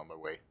grab it on my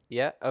way.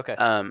 Yeah. Okay.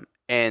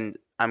 And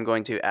I'm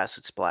going to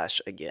acid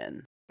splash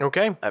again.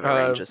 Okay. I have a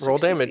range of Roll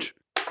 60 damage.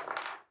 feet.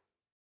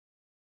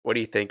 What do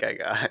you think I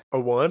got? A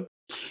 1.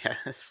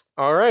 Yes.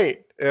 All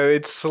right.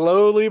 It's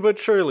slowly but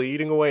surely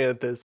eating away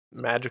at this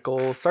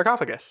magical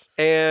sarcophagus.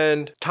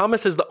 And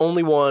Thomas is the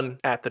only one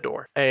at the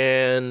door.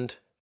 And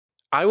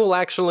I will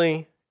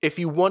actually, if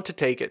you want to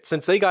take it,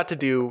 since they got to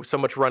do so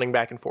much running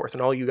back and forth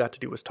and all you got to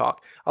do was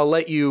talk, I'll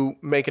let you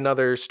make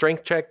another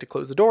strength check to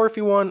close the door if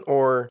you want,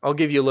 or I'll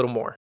give you a little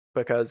more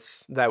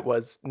because that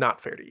was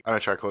not fair to you. I'm going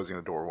to try closing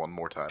the door one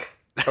more time.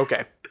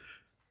 Okay.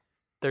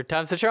 3rd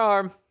time's the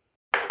charm.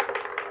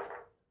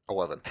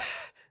 11.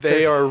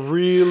 They are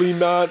really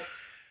not,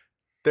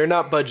 they're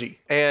not budgy.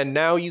 And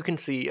now you can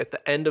see at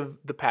the end of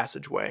the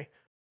passageway,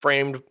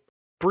 framed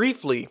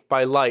briefly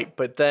by light,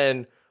 but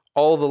then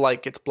all the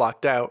light gets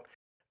blocked out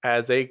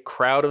as a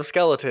crowd of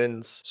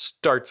skeletons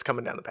starts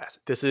coming down the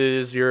passage. This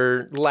is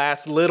your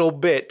last little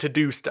bit to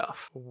do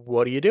stuff.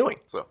 What are you doing?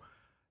 So,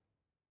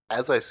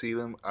 as I see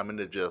them, I'm going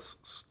to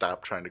just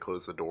stop trying to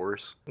close the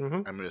doors. Mm-hmm.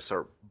 I'm going to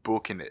start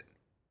booking it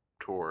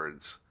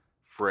towards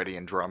Freddy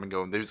and Drummond,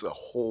 going, there's a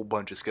whole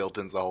bunch of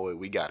skeletons all the way.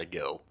 We got to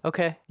go.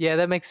 Okay. Yeah,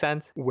 that makes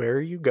sense. Where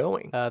are you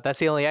going? That's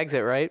the only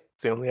exit, right?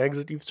 It's the only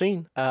exit you've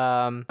seen.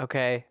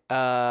 Okay.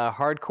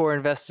 Hardcore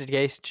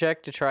investigation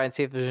check to try and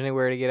see if there's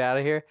anywhere to get out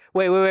of here.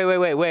 Wait.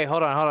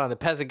 Hold on. The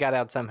peasant got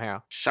out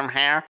somehow.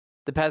 Somehow.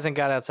 The peasant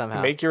got out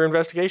somehow. Make your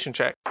investigation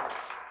check.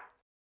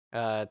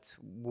 It's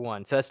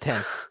 1, so that's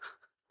 10.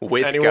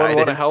 With Anyone want to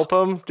guidance. help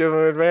him? Give him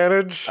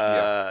advantage?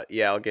 Yeah,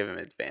 I'll give him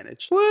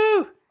advantage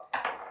Woo!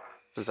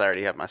 since I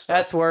already have my stuff.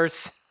 That's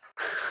worse.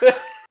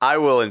 I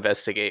will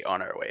investigate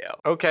on our way out.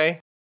 Okay.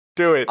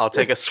 Do it. I'll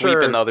take a sweep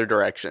Sure. in the other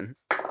direction.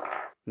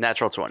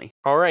 Natural 20.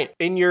 All right.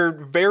 In your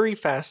very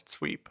fast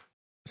sweep,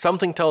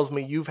 something tells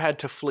me you've had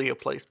to flee a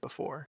place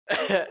before.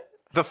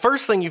 The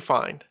first thing you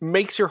find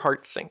makes your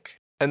heart sink,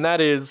 and that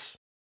is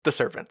the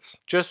servants,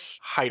 just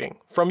hiding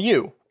from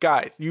you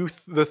guys.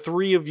 The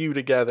three of you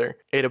together.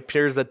 It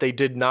appears that they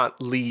did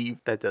not leave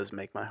That does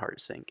make my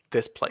heart sink.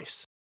 this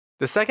place.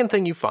 The second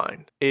thing you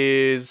find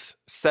is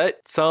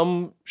set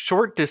some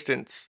short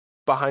distance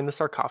behind the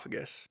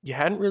sarcophagus. You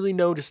hadn't really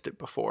noticed it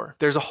before.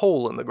 There's a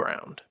hole in the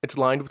ground. It's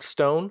lined with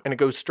stone and it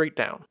goes straight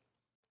down.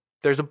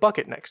 There's a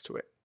bucket next to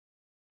it,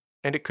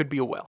 and it could be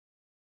a well.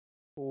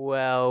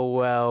 Well,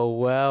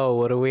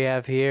 what do we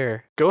have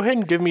here? Go ahead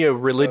and give me a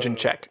religion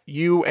check,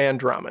 you and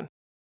Draman.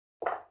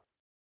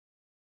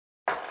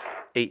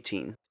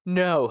 18.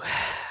 No.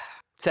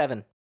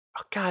 7.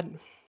 Oh, God.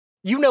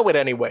 You know it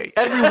anyway.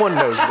 Everyone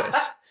knows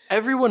this.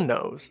 Everyone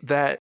knows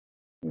that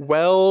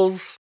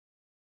wells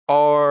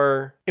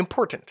are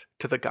important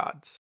to the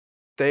gods.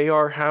 They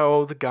are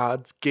how the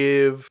gods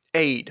give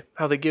aid,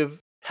 how they give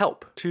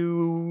help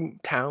to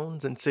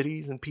towns and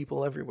cities and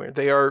people everywhere.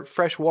 They are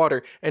fresh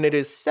water, and it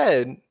is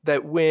said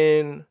that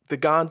when the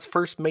gods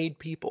first made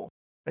people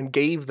and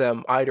gave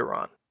them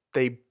Eidolon,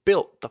 they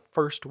built the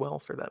first well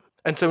for them.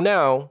 And so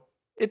now,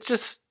 it's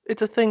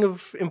a thing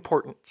of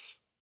importance.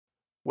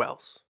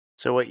 Wells.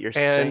 So what you're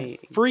And saying...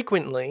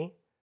 frequently,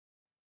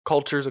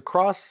 cultures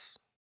across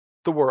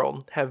the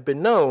world have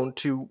been known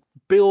to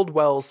build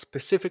wells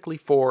specifically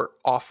for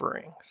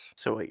offerings.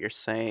 So what you're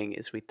saying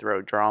is we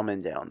throw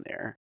Draman down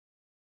there,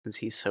 since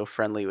he's so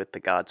friendly with the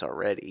gods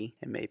already,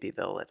 and maybe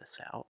they'll let us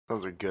out.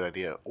 Sounds like a good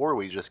idea. Or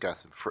we just got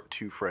some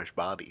two fresh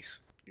bodies.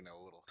 You know,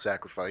 a little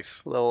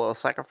sacrifice. A little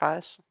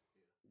sacrifice?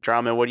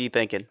 Draman, what are you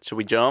thinking? Should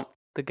we jump?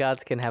 The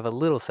gods can have a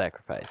little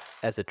sacrifice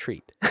as a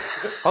treat.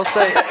 I'll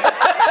say,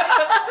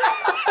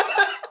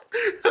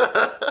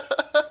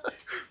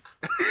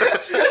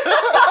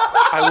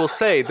 I will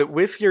say that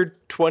with your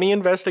 20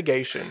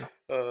 investigation,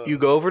 you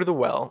go over to the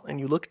well and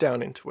you look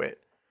down into it,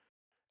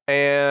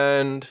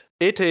 and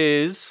it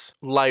is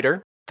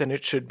lighter than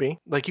it should be.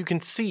 Like, you can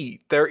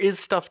see there is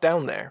stuff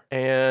down there,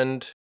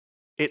 and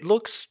it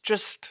looks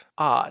just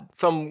odd.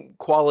 Some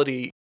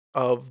quality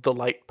of the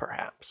light,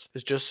 perhaps,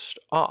 is just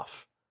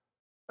off,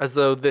 as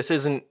though this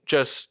isn't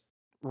just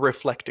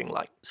reflecting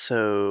light.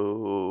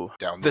 So...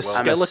 Down the The well.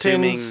 I'm Skeletons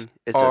assuming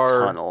it's a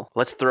are tunnel.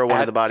 Let's throw one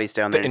of at the bodies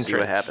down the there and see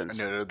what entrance. happens.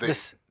 No,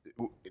 This,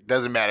 it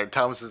doesn't matter.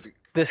 Thomas is.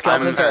 the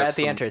skeletons are has at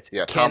the some- entrance.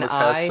 Yeah, Can Thomas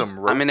I? has some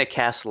rope. I'm going to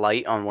cast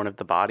light on one of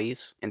the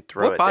bodies and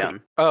throw What it body?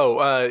 down.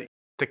 Oh,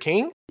 the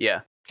king?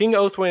 Yeah. King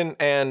Oathwin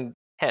and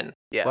Hen.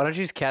 Yeah. Why don't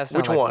you just cast it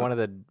Which on like,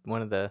 one?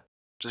 one of the?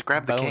 Just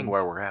grab the king bones.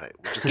 while we're at it.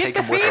 We'll just Get take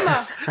the him with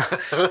us.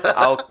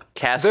 I'll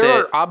cast There it.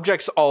 are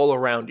objects all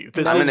around you.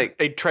 This I'm is gonna-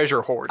 a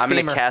treasure hoard. I'm going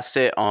femur. to cast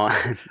it on...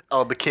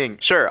 Oh, the king.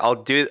 Sure, I'll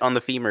do it on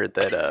the femur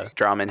that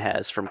Draman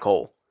has from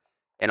Cole.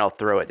 And I'll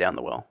throw it down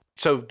the well.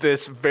 So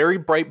this very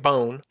bright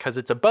bone, because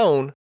it's a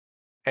bone,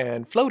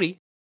 and floaty,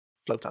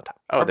 floats on top.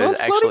 Oh, Are there's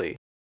bones floaty? actually...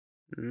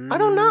 I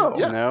don't know.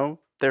 Yeah. No,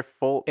 they're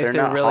full. If They're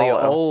they're not really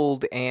hollow.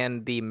 old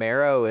and the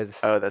marrow is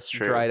Oh, that's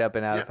true. dried up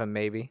and out Yeah. of them,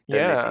 maybe. They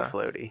Yeah. make me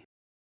floaty.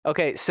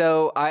 Okay,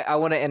 so I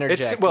want to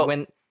interject. well-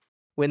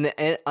 when the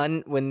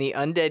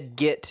undead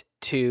get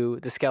to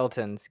the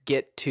skeletons,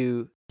 get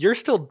to You're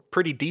still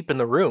pretty deep in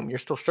the room. You're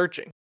still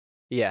searching.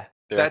 yeah.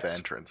 They're at the That's-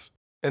 entrance.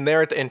 And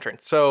they're at the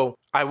entrance. So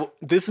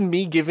this is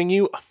me giving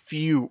you a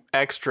few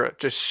extra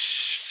just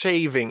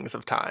shavings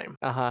of time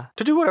Uh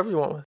to do whatever you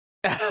want with.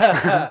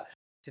 huh.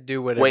 To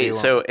do whatever. you Wait,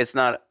 want. so it's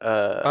not...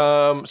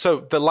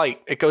 So the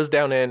light, it goes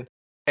down in,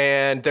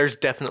 and there's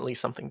definitely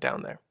something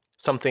down there.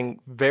 Something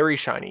very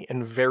shiny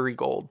and very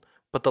gold.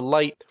 But the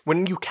light,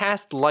 when you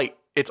cast light,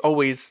 it's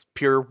always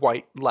pure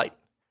white light.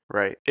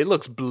 Right. It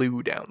looks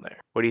blue down there.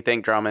 What do you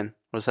think, Drummond?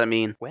 What does that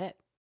mean? wet.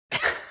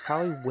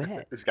 Probably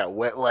wet. It's got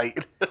wet light.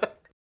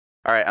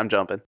 All right, I'm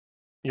jumping.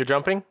 You're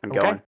jumping? I'm Okay.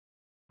 going.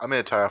 I'm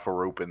going to tie off a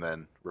rope and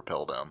then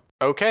rappel down.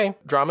 Okay,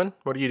 Drummond,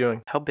 what are you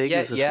doing? How big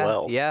yeah, is this yeah,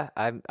 well? yeah.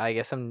 I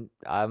guess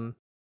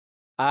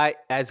I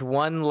as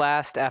one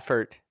last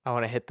effort, I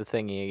want to hit the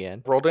thingy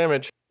again. Roll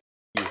damage.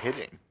 You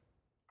hitting?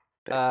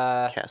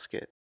 The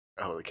casket.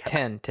 Oh, the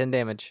cat. 10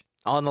 damage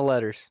on the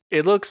letters.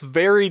 It looks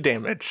very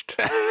damaged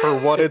for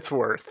what it's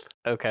worth,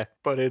 Okay,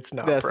 but it's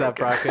not that's not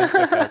broken.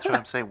 broken. Okay. That's what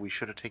I'm saying. We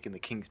should have taken the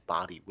king's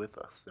body with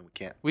us. Then we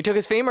can't. We took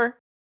his femur.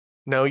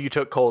 No, you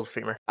took Cole's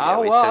femur. Yeah,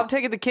 Oh we well, took- I'm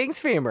taking the king's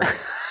femur.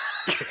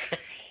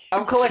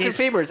 I'm collecting He's-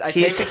 femurs. I take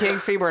he's- the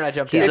king's femur and I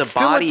jump he's down. a It's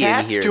still body in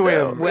attached here, to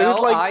though. him. Well, It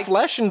was like I-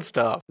 flesh and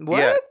stuff. What?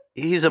 Yeah,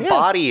 he's a Yeah.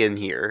 body in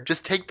here.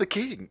 Just take the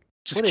king.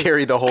 Just What is-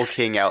 carry the whole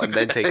king out and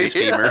then take his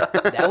Yeah.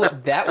 femur.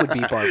 That would be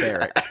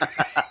barbaric.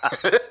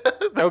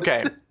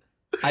 Okay,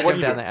 I What are jump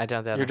you down doing? there. I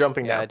jump down. You're there.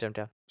 jumping Yeah, down. I jump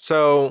down.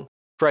 so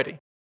Freddy,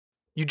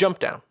 you jump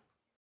down.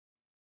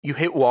 You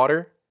hit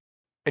water,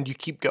 and you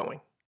keep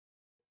going.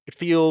 It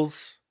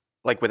feels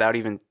Like without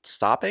even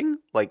stopping?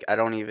 Like I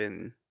don't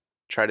even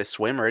try to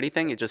swim or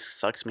anything? It just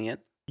sucks me in?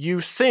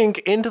 you sink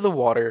into the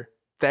water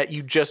that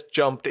you just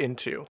jumped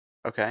into.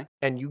 Okay.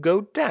 And you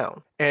go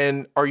down.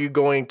 And are you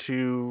going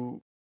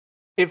to...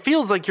 It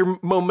feels like your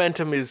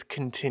momentum is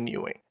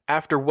continuing.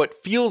 After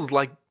what feels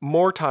like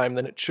more time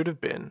than it should have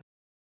been,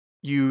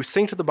 you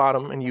sink to the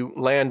bottom and you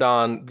land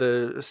on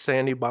the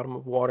sandy bottom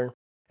of water.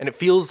 And it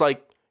feels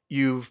like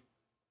you've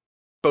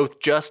both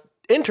just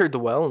entered the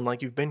well and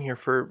like you've been here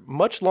for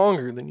much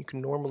longer than you can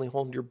normally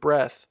hold your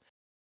breath.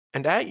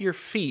 And at your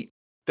feet,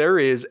 there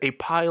is a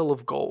pile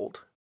of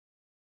gold,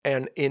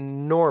 an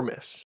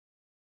enormous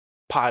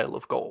pile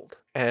of gold.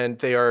 And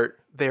they are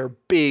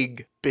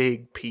big,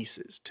 big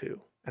pieces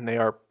too. And they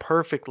are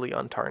perfectly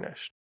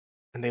untarnished.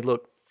 And they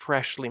look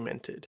freshly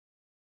minted.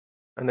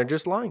 And they're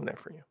just lying there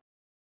for you.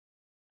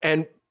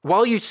 And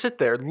while you sit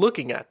there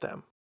looking at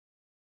them,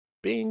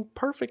 being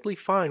perfectly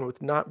fine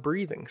with not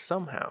breathing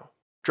somehow,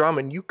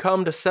 Drummond, you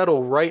come to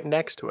settle right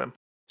next to him,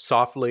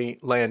 softly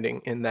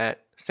landing in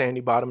that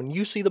sandy bottom, and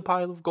you see the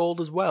pile of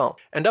gold as well.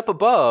 And up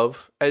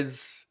above,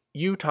 as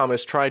you,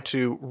 Thomas, try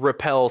to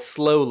rappel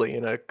slowly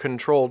in a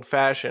controlled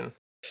fashion,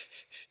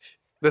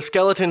 the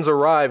skeletons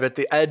arrive at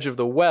the edge of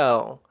the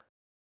well,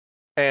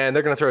 and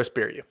they're going to throw a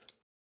spear at you.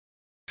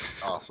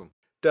 Awesome.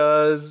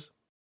 Does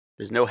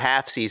There's no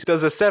half-season.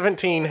 a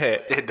 17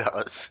 hit? It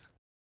does.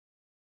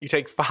 You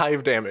take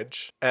 5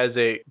 damage as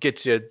it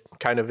gets you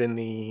kind of in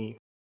the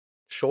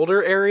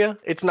shoulder area.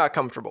 It's not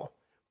comfortable,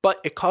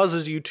 but it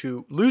causes you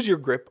to lose your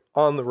grip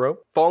on the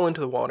rope, fall into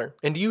the water,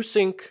 and you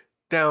sink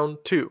down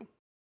too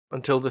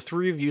until the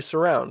 3 of you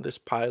surround this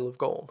pile of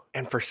gold.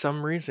 And for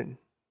some reason,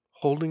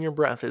 holding your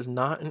breath is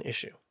not an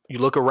issue. You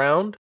look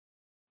around,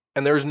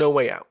 and there's no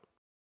way out.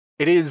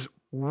 It is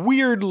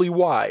weirdly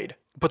wide,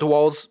 but the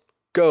walls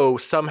go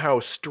somehow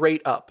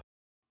straight up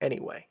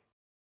anyway,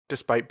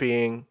 despite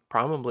being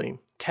probably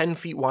 10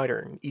 feet wider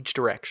in each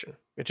direction.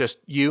 It's just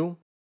you,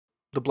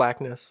 the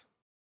blackness,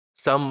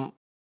 some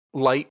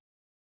light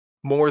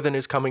more than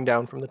is coming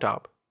down from the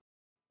top,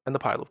 and the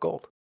pile of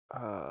gold.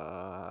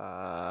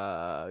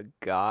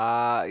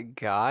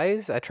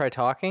 Guys, I try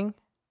talking.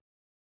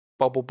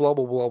 Bubble,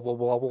 blubble, blubble,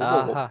 blubble,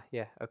 blubble.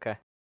 Yeah, okay.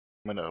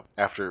 I'm gonna,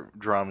 after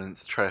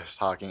Drummond's trash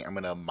talking, I'm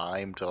gonna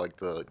mime to like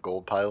the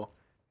gold pile,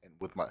 and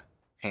with my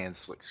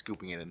hands like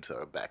scooping it into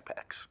our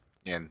backpacks,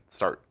 and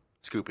start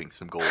scooping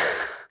some gold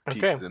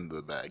pieces into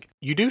the bag.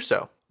 You do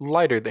so,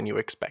 lighter than you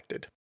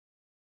expected.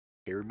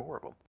 Carry more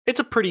of them. It's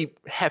a pretty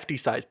hefty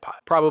sized pile.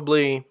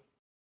 Probably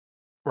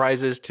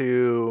rises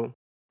to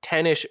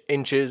 10-ish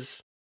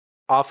inches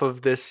off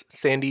of this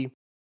sandy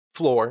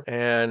floor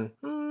and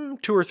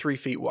 2 or 3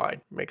 feet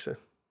wide. Makes a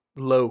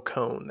low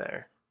cone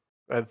there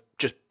of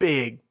just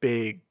big,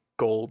 big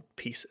gold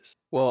pieces.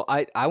 Well,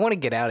 I want to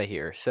get out of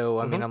here, so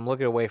I mean, I'm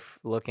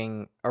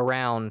looking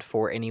around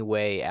for any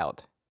way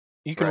out.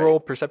 You can Right. roll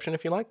perception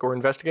if you like, or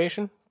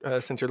investigation,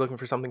 since you're looking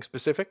for something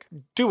specific.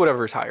 Do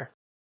whatever is higher.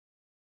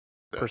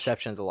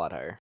 Perception's a lot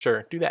higher.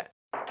 Sure, do that.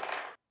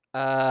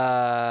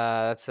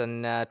 That's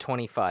a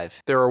 25.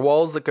 There are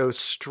walls that go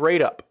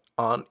straight up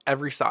on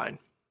every side,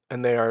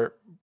 and they are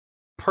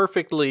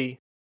perfectly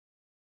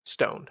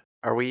stoned.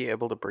 Are we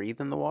able to breathe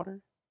in the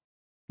water?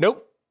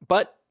 Nope,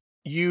 but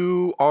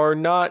you are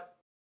not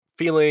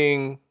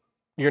feeling,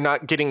 you're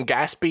not getting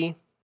gaspy,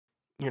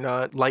 you're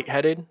not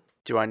lightheaded.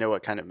 Do I know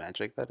what kind of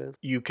magic that is?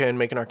 You can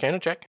make an Arcana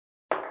check.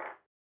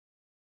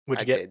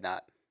 What'd you I get? did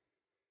not.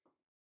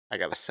 I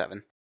got a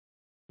 7.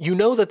 You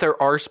know that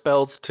there are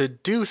spells to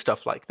do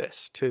stuff like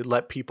this, to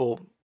let people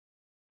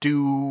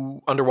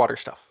do underwater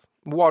stuff,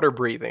 water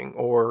breathing,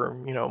 or,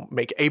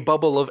 make a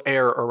bubble of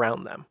air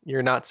around them.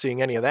 You're not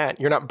seeing any of that.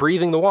 You're not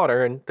breathing the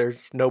water, and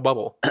there's no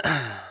bubble.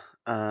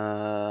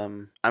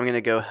 I'm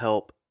gonna go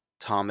help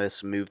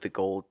Thomas move the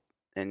gold,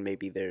 and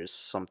maybe there's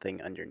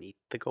something underneath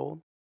the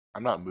gold.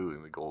 I'm not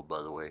moving the gold,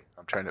 by the way.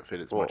 I'm trying to fit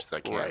as Well, much as I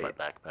can in my right.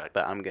 backpack.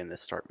 But I'm gonna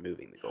start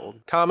moving the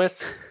gold.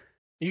 Thomas,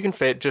 you can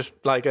fit, just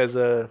like as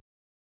a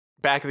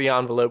back of the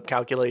envelope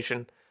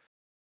calculation,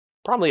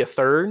 probably a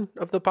third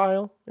of the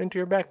pile into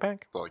your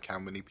backpack. So, like, how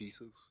many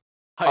pieces?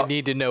 I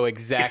need to know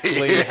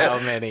exactly Yeah. how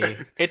many.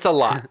 It's a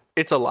lot.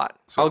 It's a lot.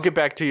 So- I'll get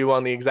back to you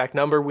on the exact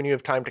number when you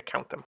have time to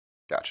count them.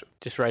 Gotcha.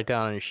 Just write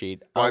down on your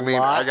sheet. Well, A I mean,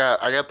 lot?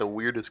 I got the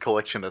weirdest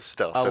collection of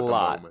stuff A at the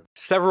lot. moment.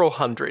 Several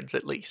hundreds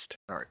at least.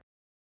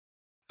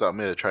 So I'm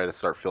gonna try to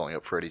start filling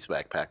up Freddy's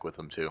backpack with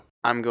them too.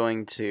 I'm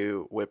going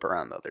to whip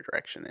around the other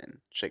direction and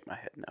shake my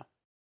head no.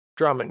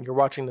 Drummond, you're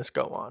watching this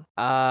go on.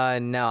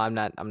 No, I'm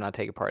not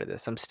taking part of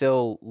this. I'm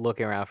still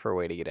looking around for a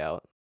way to get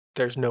out.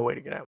 There's no way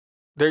to get out.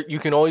 There, you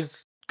can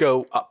always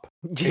go up.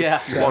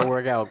 Yeah, you that'll want.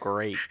 work out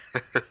great.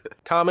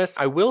 Thomas,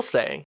 I will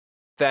say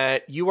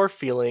that you are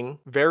feeling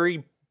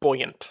very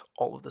buoyant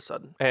all of a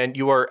sudden, and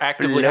you are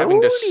actively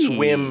having to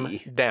swim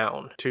Floaty.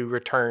 down to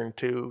return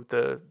to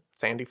the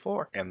sandy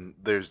floor. And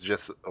there's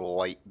just a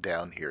light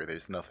down here.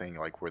 There's nothing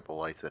like where the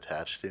light's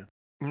attached to.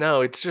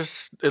 No, it's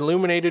just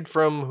illuminated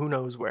from who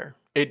knows where.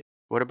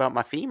 What about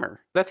my femur?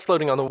 That's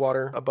floating on the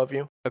water above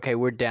you. Okay,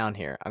 we're down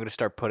here. I'm gonna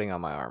start putting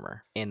on my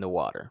armor in the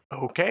water.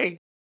 Okay.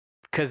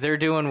 Because they're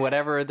doing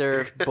whatever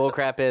their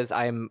bullcrap is.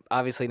 I'm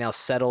obviously now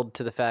settled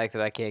to the fact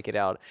that I can't get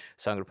out,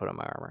 so I'm gonna put on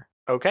my armor.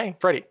 Okay.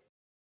 Freddie,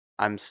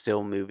 I'm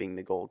still moving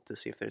the gold to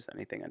see if there's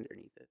anything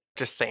underneath it.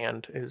 just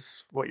sand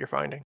is what you're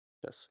finding.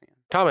 Just saying.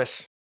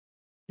 Thomas,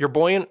 you're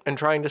buoyant and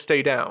trying to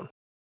stay down.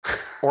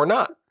 Or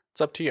not. It's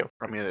up to you.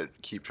 I'm gonna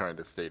keep trying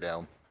to stay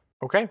down.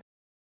 Okay.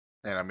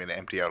 And I'm going to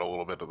empty out a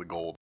little bit of the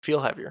gold.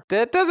 Feel heavier.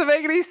 That doesn't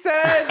make any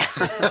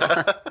sense.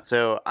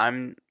 So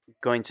I'm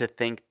going to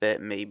think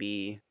that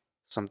maybe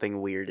something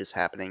weird is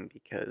happening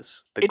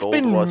because the It's gold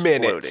been was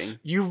minutes. floating.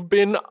 You've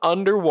been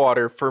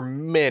underwater for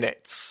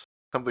minutes.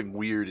 Something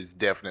weird is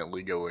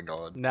definitely going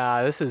on.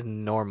 Nah, this is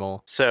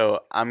normal.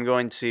 So I'm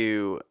going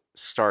to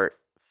start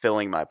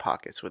filling my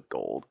pockets with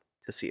gold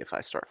to see if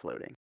I start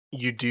floating.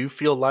 You do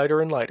feel lighter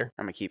and lighter.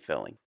 I'm going to keep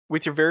filling.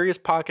 With your various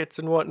pockets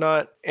and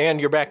whatnot, and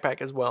your backpack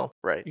as well,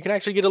 Right. you can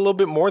actually get a little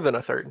bit more than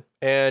a third.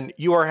 And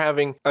you are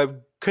having a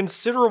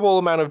considerable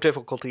amount of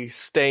difficulty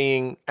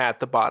staying at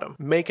the bottom.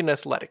 Make an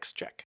athletics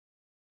check.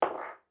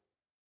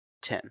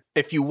 10.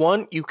 If you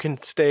want, you can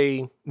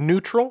stay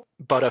neutral,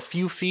 but a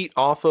few feet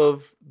off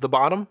of the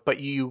bottom, but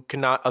you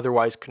cannot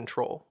otherwise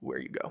control where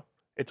you go.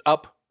 It's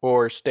up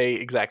or stay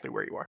exactly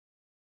where you are.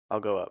 I'll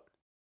go up.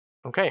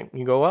 Okay,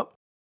 you go up.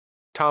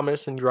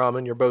 Thomas and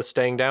Drummond, you're both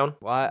staying down.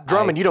 Why?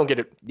 Drummond, you don't get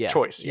a yeah,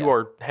 choice. You yeah.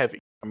 are heavy.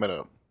 I'm going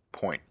to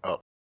point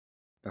up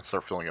and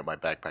start filling up my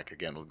backpack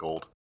again with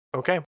gold.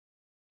 Okay.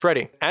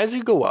 Freddy, as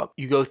you go up,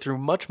 you go through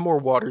much more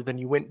water than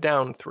you went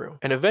down through.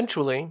 And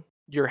eventually,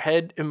 your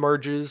head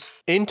emerges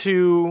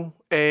into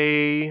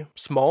a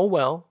small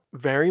well,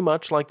 very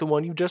much like the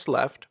one you just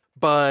left,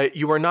 but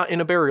you are not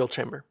in a burial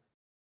chamber.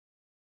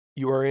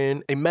 You are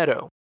in a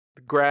meadow.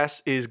 The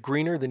grass is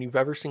greener than you've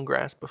ever seen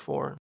grass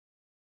before.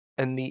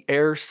 And the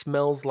air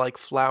smells like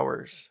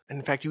flowers. And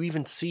in fact, you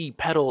even see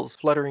petals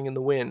fluttering in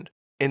the wind.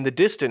 In the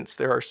distance,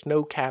 there are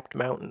snow-capped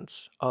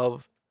mountains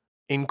of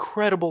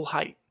incredible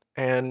height.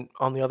 And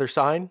on the other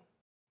side,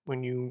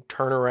 when you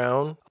turn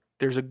around,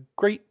 there's a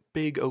great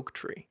big oak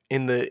tree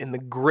in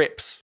the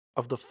grips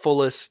of the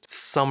fullest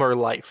summer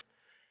life.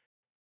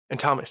 And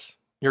Thomas,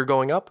 you're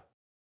going up?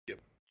 Yep.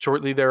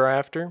 Shortly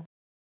thereafter,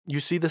 you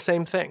see the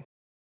same thing.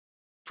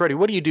 Freddy,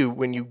 what do you do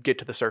when you get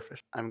to the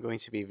surface? I'm going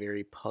to be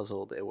very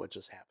puzzled at what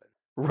just happened.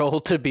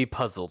 Roll to be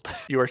puzzled.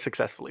 You are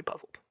successfully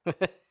puzzled.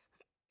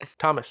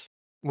 Thomas,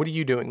 what are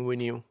you doing when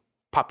you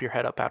pop your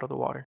head up out of the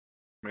water?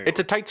 It's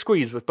a tight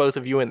squeeze with both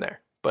of you in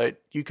there,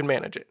 but you can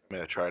manage it. I'm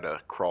going to try to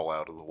crawl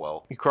out of the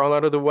well. You crawl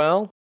out of the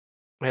well,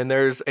 and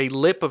there's a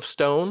lip of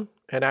stone,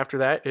 and after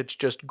that, it's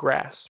just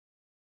grass.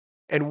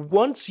 And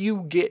once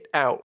you get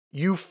out,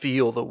 you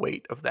feel the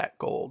weight of that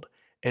gold,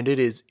 and it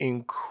is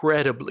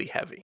incredibly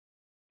heavy.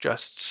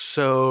 Just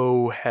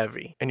so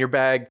heavy. And your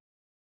bag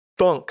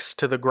thunks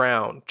to the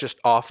ground just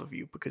off of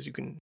you because you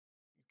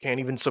can't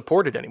even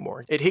support it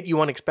anymore. It hit you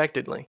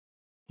unexpectedly.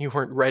 You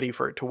weren't ready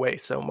for it to weigh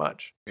so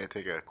much. I'm going to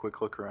take a quick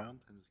look around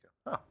and just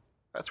go, oh,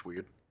 that's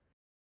weird.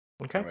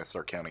 Okay? I'm going to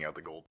start counting out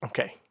the gold.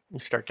 Okay. You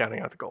start counting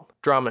out the gold.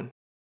 Drummond,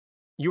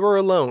 you are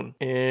alone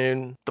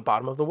in the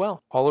bottom of the well.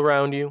 All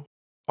around you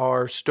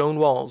are stone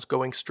walls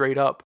going straight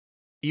up,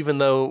 even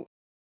though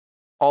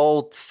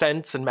all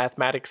sense and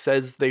mathematics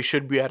says they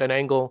should be at an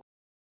angle,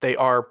 they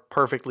are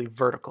perfectly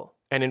vertical.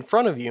 And in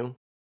front of you,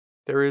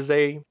 there is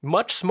a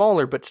much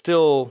smaller but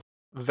still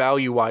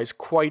value-wise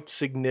quite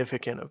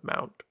significant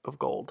amount of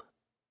gold.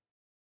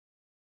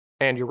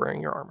 And you're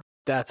wearing your armor.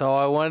 That's all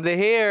I wanted to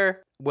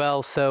hear.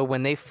 Well, so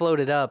when they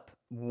floated up,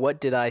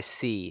 what did I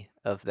see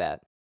of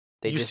that?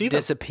 They You just see them.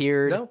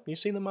 disappeared. No, you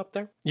see them up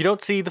there. You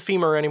don't see the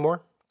femur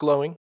anymore,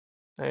 glowing.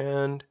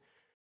 And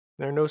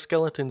there are no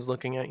skeletons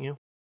looking at you.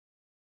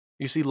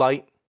 You see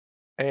light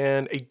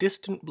and a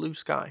distant blue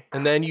sky.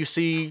 And then you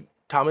see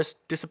Thomas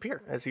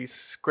disappear as he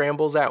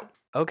scrambles out.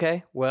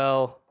 Okay,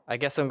 well, I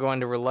guess I'm going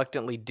to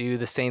reluctantly do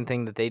the same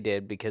thing that they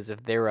did because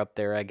if they're up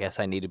there, I guess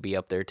I need to be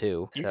up there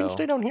too. You can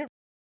stay down here.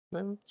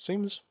 That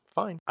seems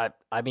fine.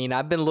 I mean,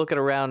 I've been looking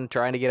around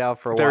trying to get out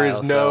for a There while.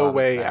 is no so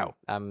way out.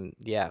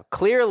 Yeah,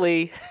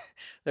 clearly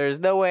there's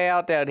no way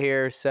out down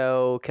here.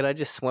 So can I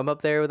just swim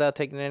up there without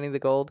taking any of the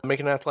gold? Make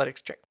an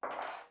athletics check.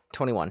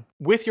 21.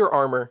 With your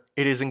armor,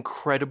 it is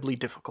incredibly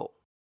difficult.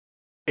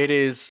 It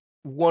is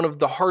one of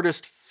the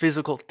hardest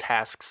physical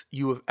tasks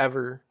you have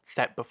ever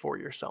set before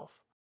yourself.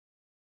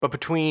 But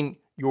between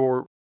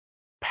your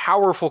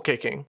powerful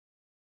kicking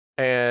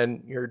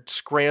and your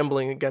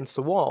scrambling against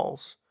the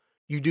walls,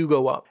 you do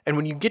go up. And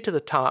when you get to the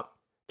top,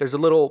 there's a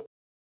little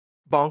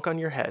bonk on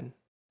your head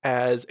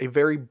as a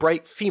very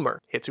bright femur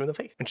hits you in the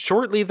face. And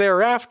shortly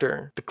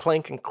thereafter, the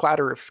clank and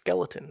clatter of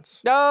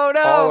skeletons. No, All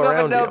go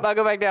around back, no, you. I'll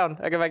go back down.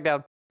 I go back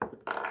down.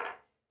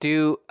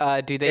 Do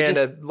they And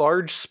just a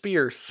large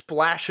spear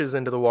splashes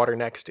into the water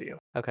next to you.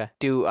 okay?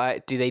 Do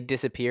they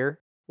disappear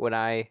when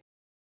I?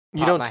 You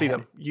Pop don't my see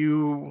head.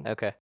 them.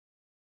 Okay.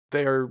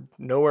 They are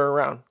nowhere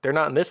around. They're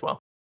not in this well.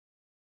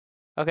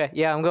 Okay.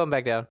 Yeah, I'm going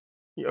back down.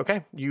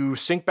 Okay, you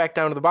sink back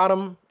down to the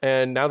bottom,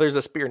 and now there's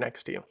a spear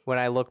next to you. When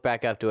I look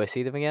back up, do I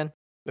see them again?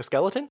 The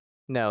skeleton?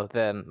 No,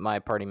 my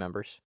party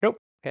members. Nope.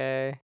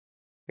 Okay.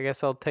 I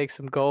guess I'll take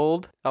some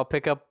gold. I'll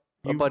pick up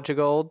a You- bunch of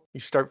gold. You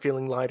start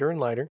feeling lighter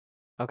and lighter.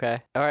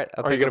 Okay. All right.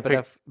 I'll Are you pick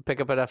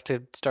up gonna enough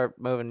to start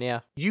moving.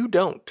 Yeah. You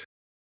don't.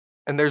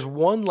 And there's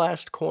one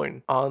last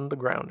coin on the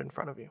ground in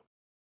front of you.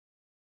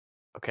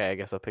 Okay. I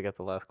guess I'll pick up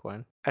the last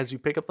coin. As you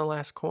pick up the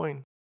last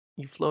coin,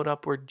 you float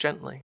upward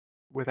gently,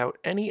 without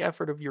any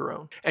effort of your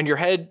own. And your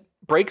head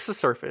breaks the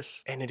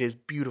surface, and it is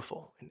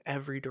beautiful in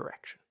every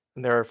direction.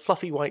 And there are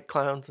fluffy white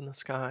clouds in the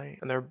sky,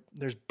 and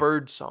there's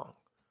bird song.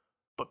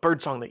 But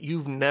bird song that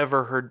you've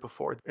never heard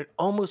before. It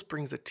almost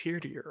brings a tear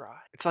to your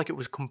eye. It's like it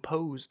was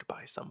composed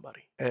by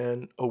somebody.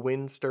 And a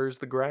wind stirs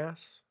the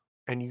grass,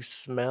 and you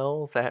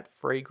smell that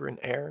fragrant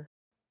air.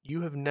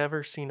 You have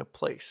never seen a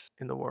place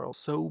in the world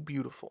so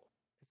beautiful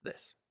as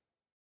this.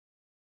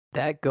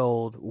 That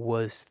gold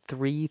was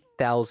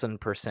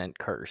 3,000%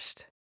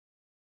 cursed.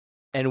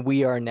 And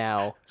we are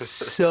now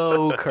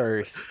so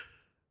cursed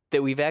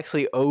that we've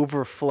actually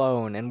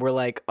overflown and we're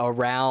like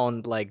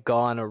around, like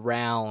gone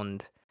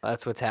around.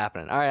 That's what's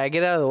happening. All right, I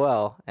get out of the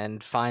well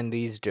and find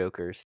these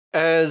jokers.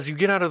 As you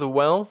get out of the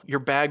well, your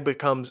bag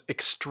becomes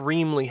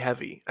extremely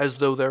heavy, as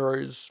though there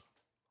is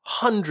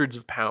hundreds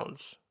of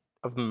pounds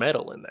of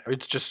metal in there.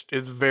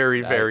 It's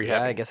very, very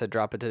heavy. I guess I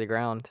drop it to the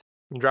ground.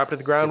 You drop it to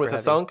the ground Super with a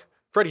heavy. thunk.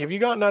 Freddy, have you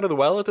gotten out of the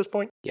well at this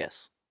point?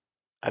 Yes.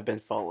 I've been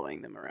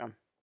following them around.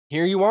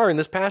 Here you are in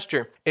this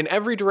pasture. In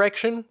every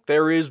direction,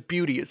 there is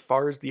beauty as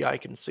far as the eye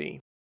can see.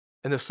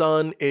 And the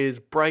sun is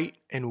bright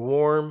and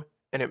warm,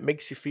 and it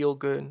makes you feel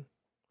good.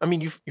 I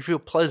mean, you feel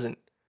pleasant.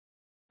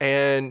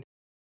 And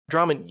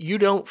Drummond, you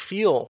don't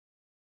feel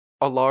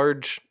a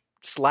large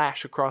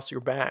slash across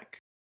your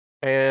back.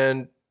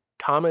 And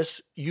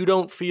Thomas, you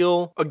don't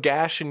feel a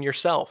gash in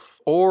yourself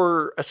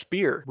or a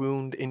spear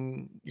wound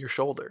in your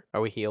shoulder.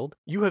 Are we healed?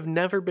 You have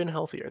never been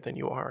healthier than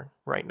you are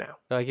right now.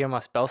 Do I get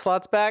my spell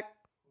slots back?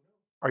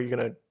 Are you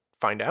going to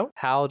find out?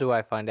 How do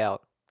I find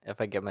out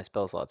if I get my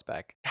spell slots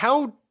back?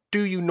 How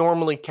do you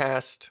normally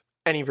cast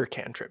any of your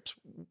cantrips?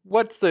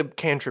 What's the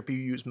cantrip you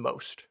use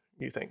most,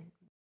 you think?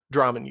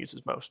 Drummond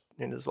uses most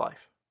in his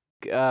life.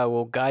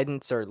 Well,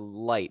 guidance or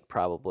light,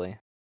 probably.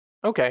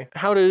 Okay.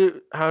 How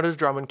does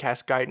Drummond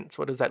cast guidance?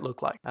 What does that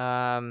look like?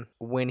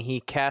 When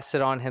he casts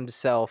it on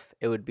himself,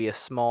 it would be a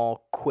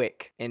small,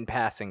 quick, in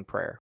passing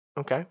prayer.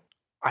 Okay.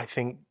 I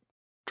think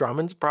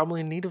Drummond's probably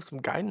in need of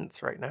some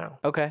guidance right now.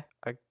 Okay.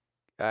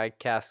 I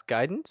cast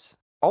guidance.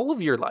 All of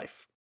your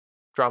life,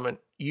 Drummond,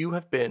 you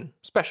have been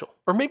special.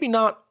 Or maybe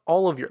not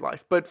all of your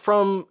life, but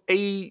from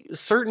a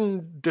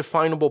certain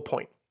definable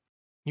point.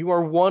 You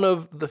are one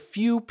of the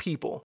few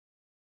people,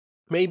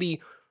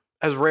 maybe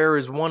as rare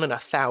as 1 in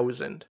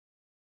 1,000,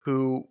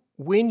 who,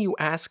 when you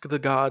ask the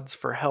gods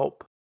for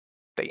help,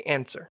 they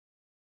answer.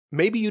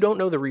 Maybe you don't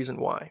know the reason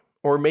why,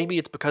 or maybe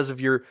it's because of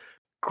your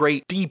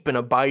great, deep, and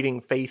abiding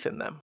faith in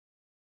them.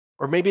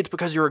 Or maybe it's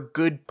because you're a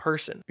good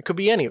person. It could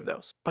be any of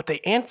those. But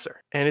they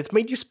answer, and it's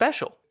made you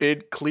special.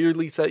 It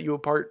clearly set you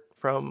apart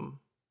from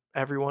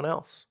everyone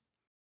else.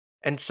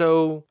 And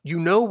so you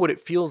know what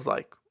it feels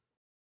like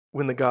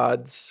when the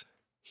gods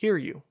hear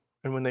you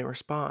and when they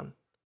respond.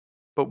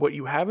 But what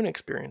you haven't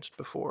experienced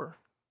before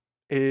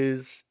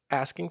is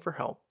asking for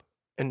help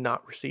and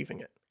not receiving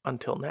it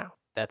until now.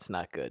 That's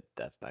not good.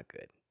 That's not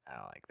good. I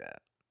don't like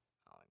that.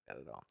 I don't like that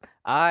at all.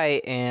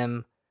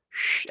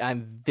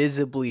 I'm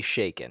visibly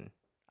shaken.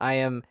 I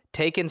am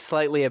taken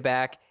slightly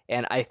aback,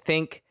 and I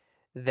think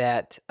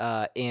that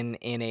in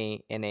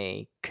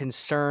a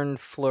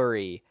concerned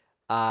flurry,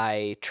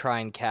 I try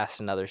and cast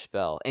another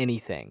spell,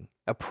 anything,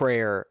 a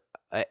prayer,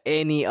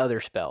 any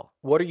other spell.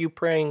 What are you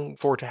praying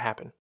for to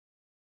happen?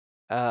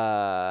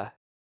 I'm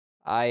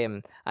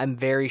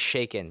very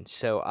shaken,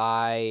 so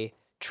I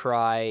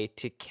try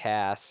to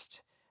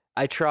cast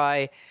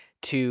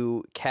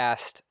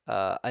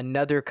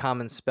another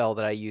common spell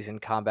that I use in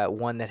combat,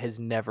 one that has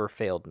never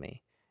failed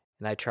me.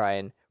 And I try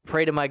and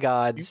pray to my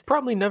gods. You've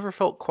probably never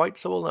felt quite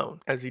so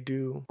alone as you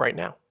do right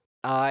now.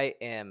 I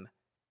am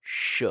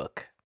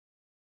shook.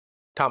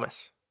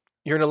 Thomas,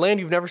 you're in a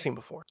land you've never seen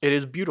before. It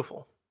is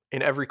beautiful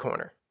in every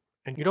corner,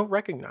 and you don't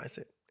recognize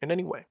it in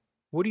any way.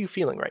 What are you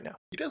feeling right now?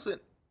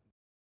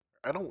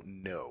 I don't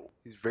know.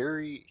 He's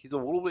a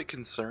little bit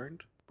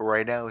concerned, but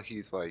right now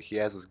he's like, he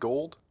has his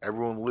gold.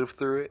 Everyone lived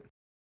through it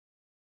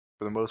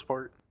for the most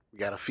part. We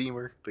got a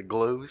femur that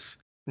glows.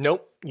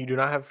 Nope, you do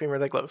not have a femur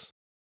that glows.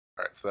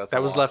 All right, so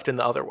that was left in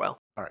the other well.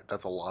 All right,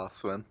 that's a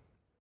loss then.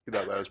 You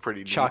thought that was pretty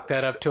neat. Chalk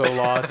that up to a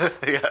loss.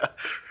 Yeah.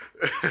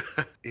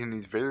 And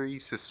he's very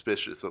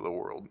suspicious of the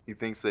world. He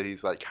thinks that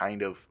he's like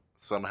kind of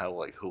somehow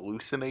like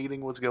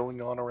hallucinating what's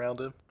going on around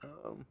him.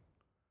 I'm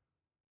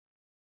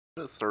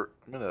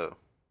gonna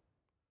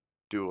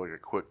do like a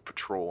quick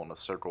patrol in a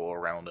circle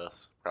around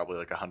us, probably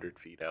like 100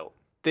 feet out.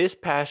 This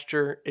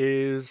pasture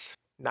is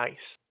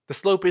nice. The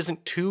slope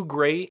isn't too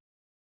great.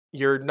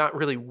 You're not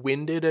really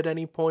winded at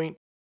any point.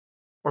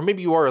 Or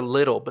maybe you are a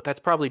little, but that's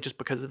probably just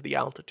because of the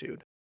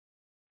altitude.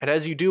 And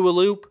as you do a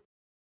loop,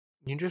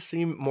 you just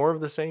see more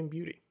of the same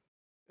beauty.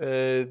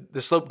 The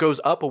slope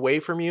goes up away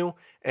from you,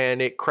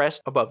 and it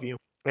crests above you,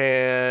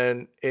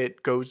 and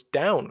it goes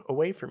down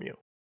away from you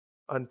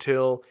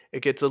until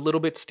it gets a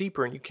little bit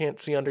steeper and you can't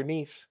see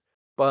underneath.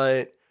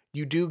 But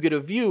you do get a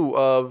view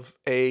of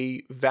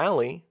a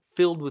valley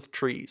filled with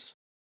trees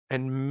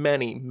and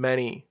many,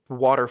 many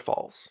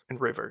waterfalls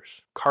and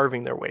rivers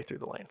carving their way through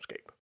the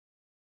landscape.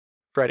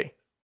 Freddy,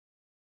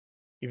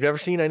 you've never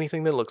seen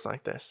anything that looks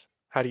like this.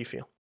 How do you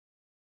feel?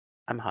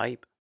 I'm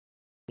hype.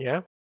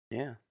 Yeah?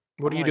 Yeah.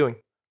 What I'm are you like, doing?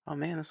 Oh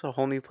man, it's a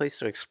whole new place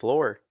to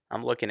explore.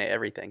 I'm looking at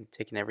everything,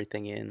 taking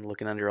everything in,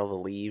 looking under all the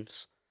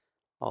leaves,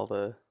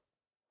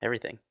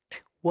 everything.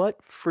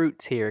 What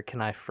fruits here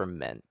can I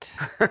ferment?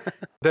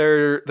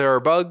 There are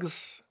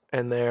bugs,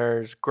 and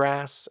there's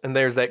grass, and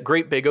there's that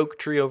great big oak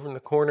tree over in the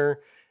corner.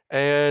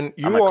 And I'm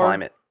you gonna are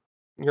climb it.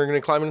 You're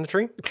gonna climb in the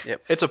tree?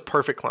 Yep. It's a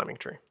perfect climbing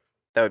tree.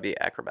 That would be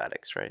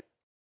acrobatics, right?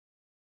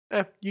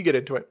 You get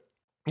into it.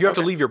 You have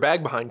to Okay. leave your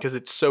bag behind because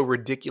it's so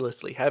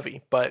ridiculously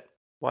heavy, but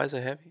Why is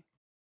it heavy?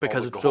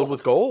 because with it's filled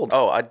with gold.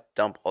 Oh, I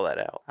dump all that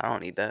out. I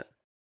don't need that.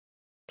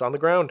 It's on the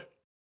ground.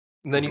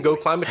 And then you go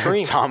climb a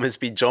tree, Thomas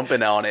be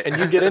jumping on it. and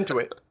you get into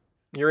it.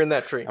 You're in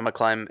that tree. I'm gonna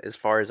climb as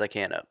far as I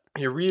can up.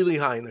 You're really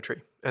high in the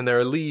tree, and there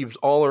are leaves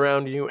all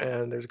around you,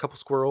 and there's a couple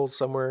squirrels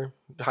somewhere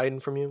hiding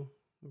from you,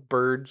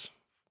 birds.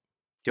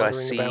 Do I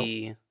fluttering about.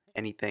 see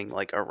anything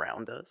like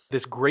around us?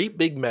 This great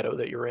big meadow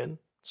that you're in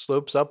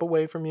slopes up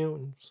away from you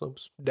and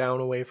slopes down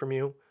away from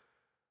you,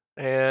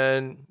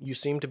 and you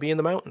seem to be in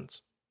the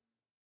mountains.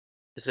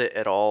 Is it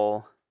at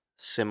all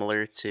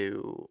similar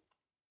to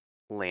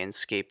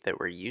landscape that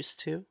we're used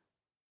to?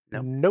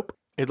 Nope. Nope.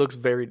 It looks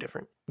very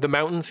different. The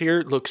mountains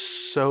here look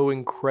so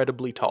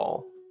incredibly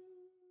tall.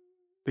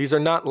 These are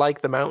not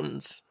like the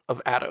mountains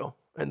of Addo,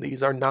 and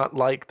these are not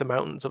like the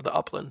mountains of the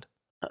upland.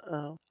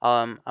 Uh-oh.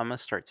 I'm gonna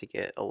start to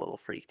get a little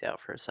freaked out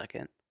for a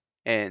second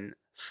and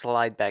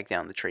slide back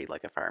down the tree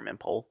like a fireman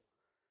pole.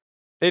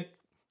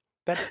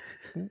 That's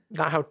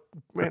not how.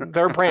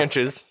 There are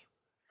branches.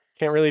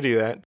 Can't really do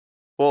that.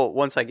 Well,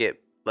 once I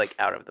get like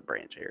out of the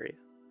branch area.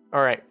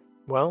 All right.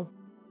 Well,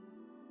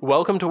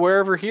 welcome to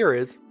wherever here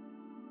is.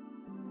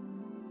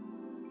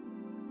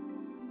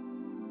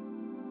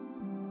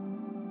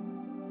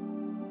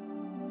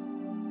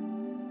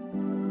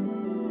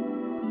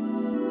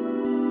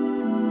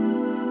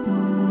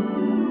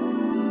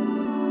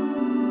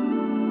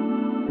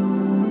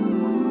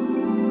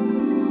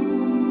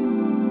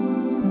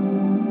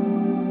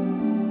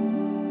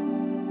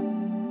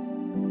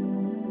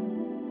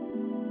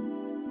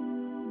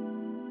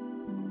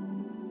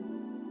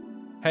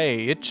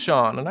 Hey, it's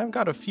Sean, and I've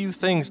got a few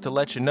things to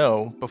let you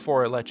know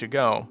before I let you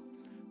go.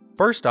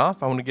 First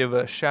off, I want to give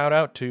a shout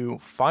out to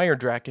Fire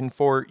Draken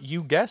for,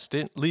 you guessed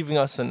it, leaving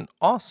us an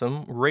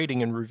awesome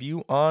rating and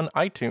review on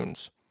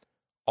iTunes.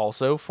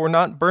 Also, for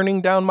not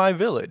burning down my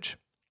village.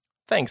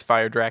 Thanks,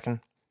 Fire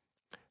Draken.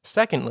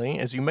 Secondly,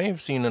 as you may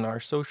have seen in our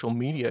social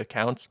media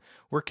accounts,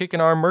 we're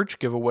kicking our merch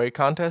giveaway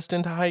contest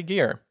into high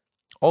gear.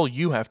 All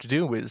you have to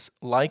do is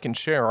like and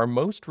share our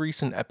most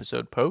recent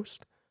episode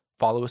post,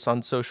 follow us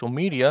on social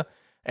media,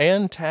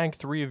 and tag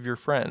 3 of your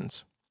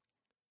friends.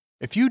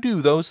 If you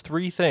do those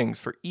 3 things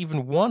for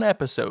even one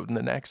episode in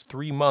the next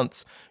 3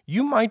 months,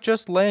 you might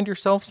just land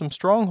yourself some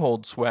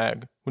Stronghold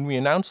swag when we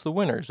announce the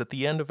winners at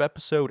the end of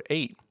episode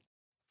 8.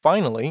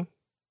 Finally,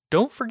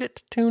 don't forget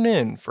to tune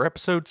in for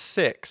episode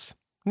 6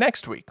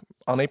 next week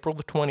on April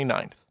the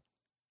 29th.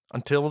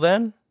 Until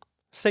then,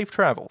 safe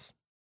travels.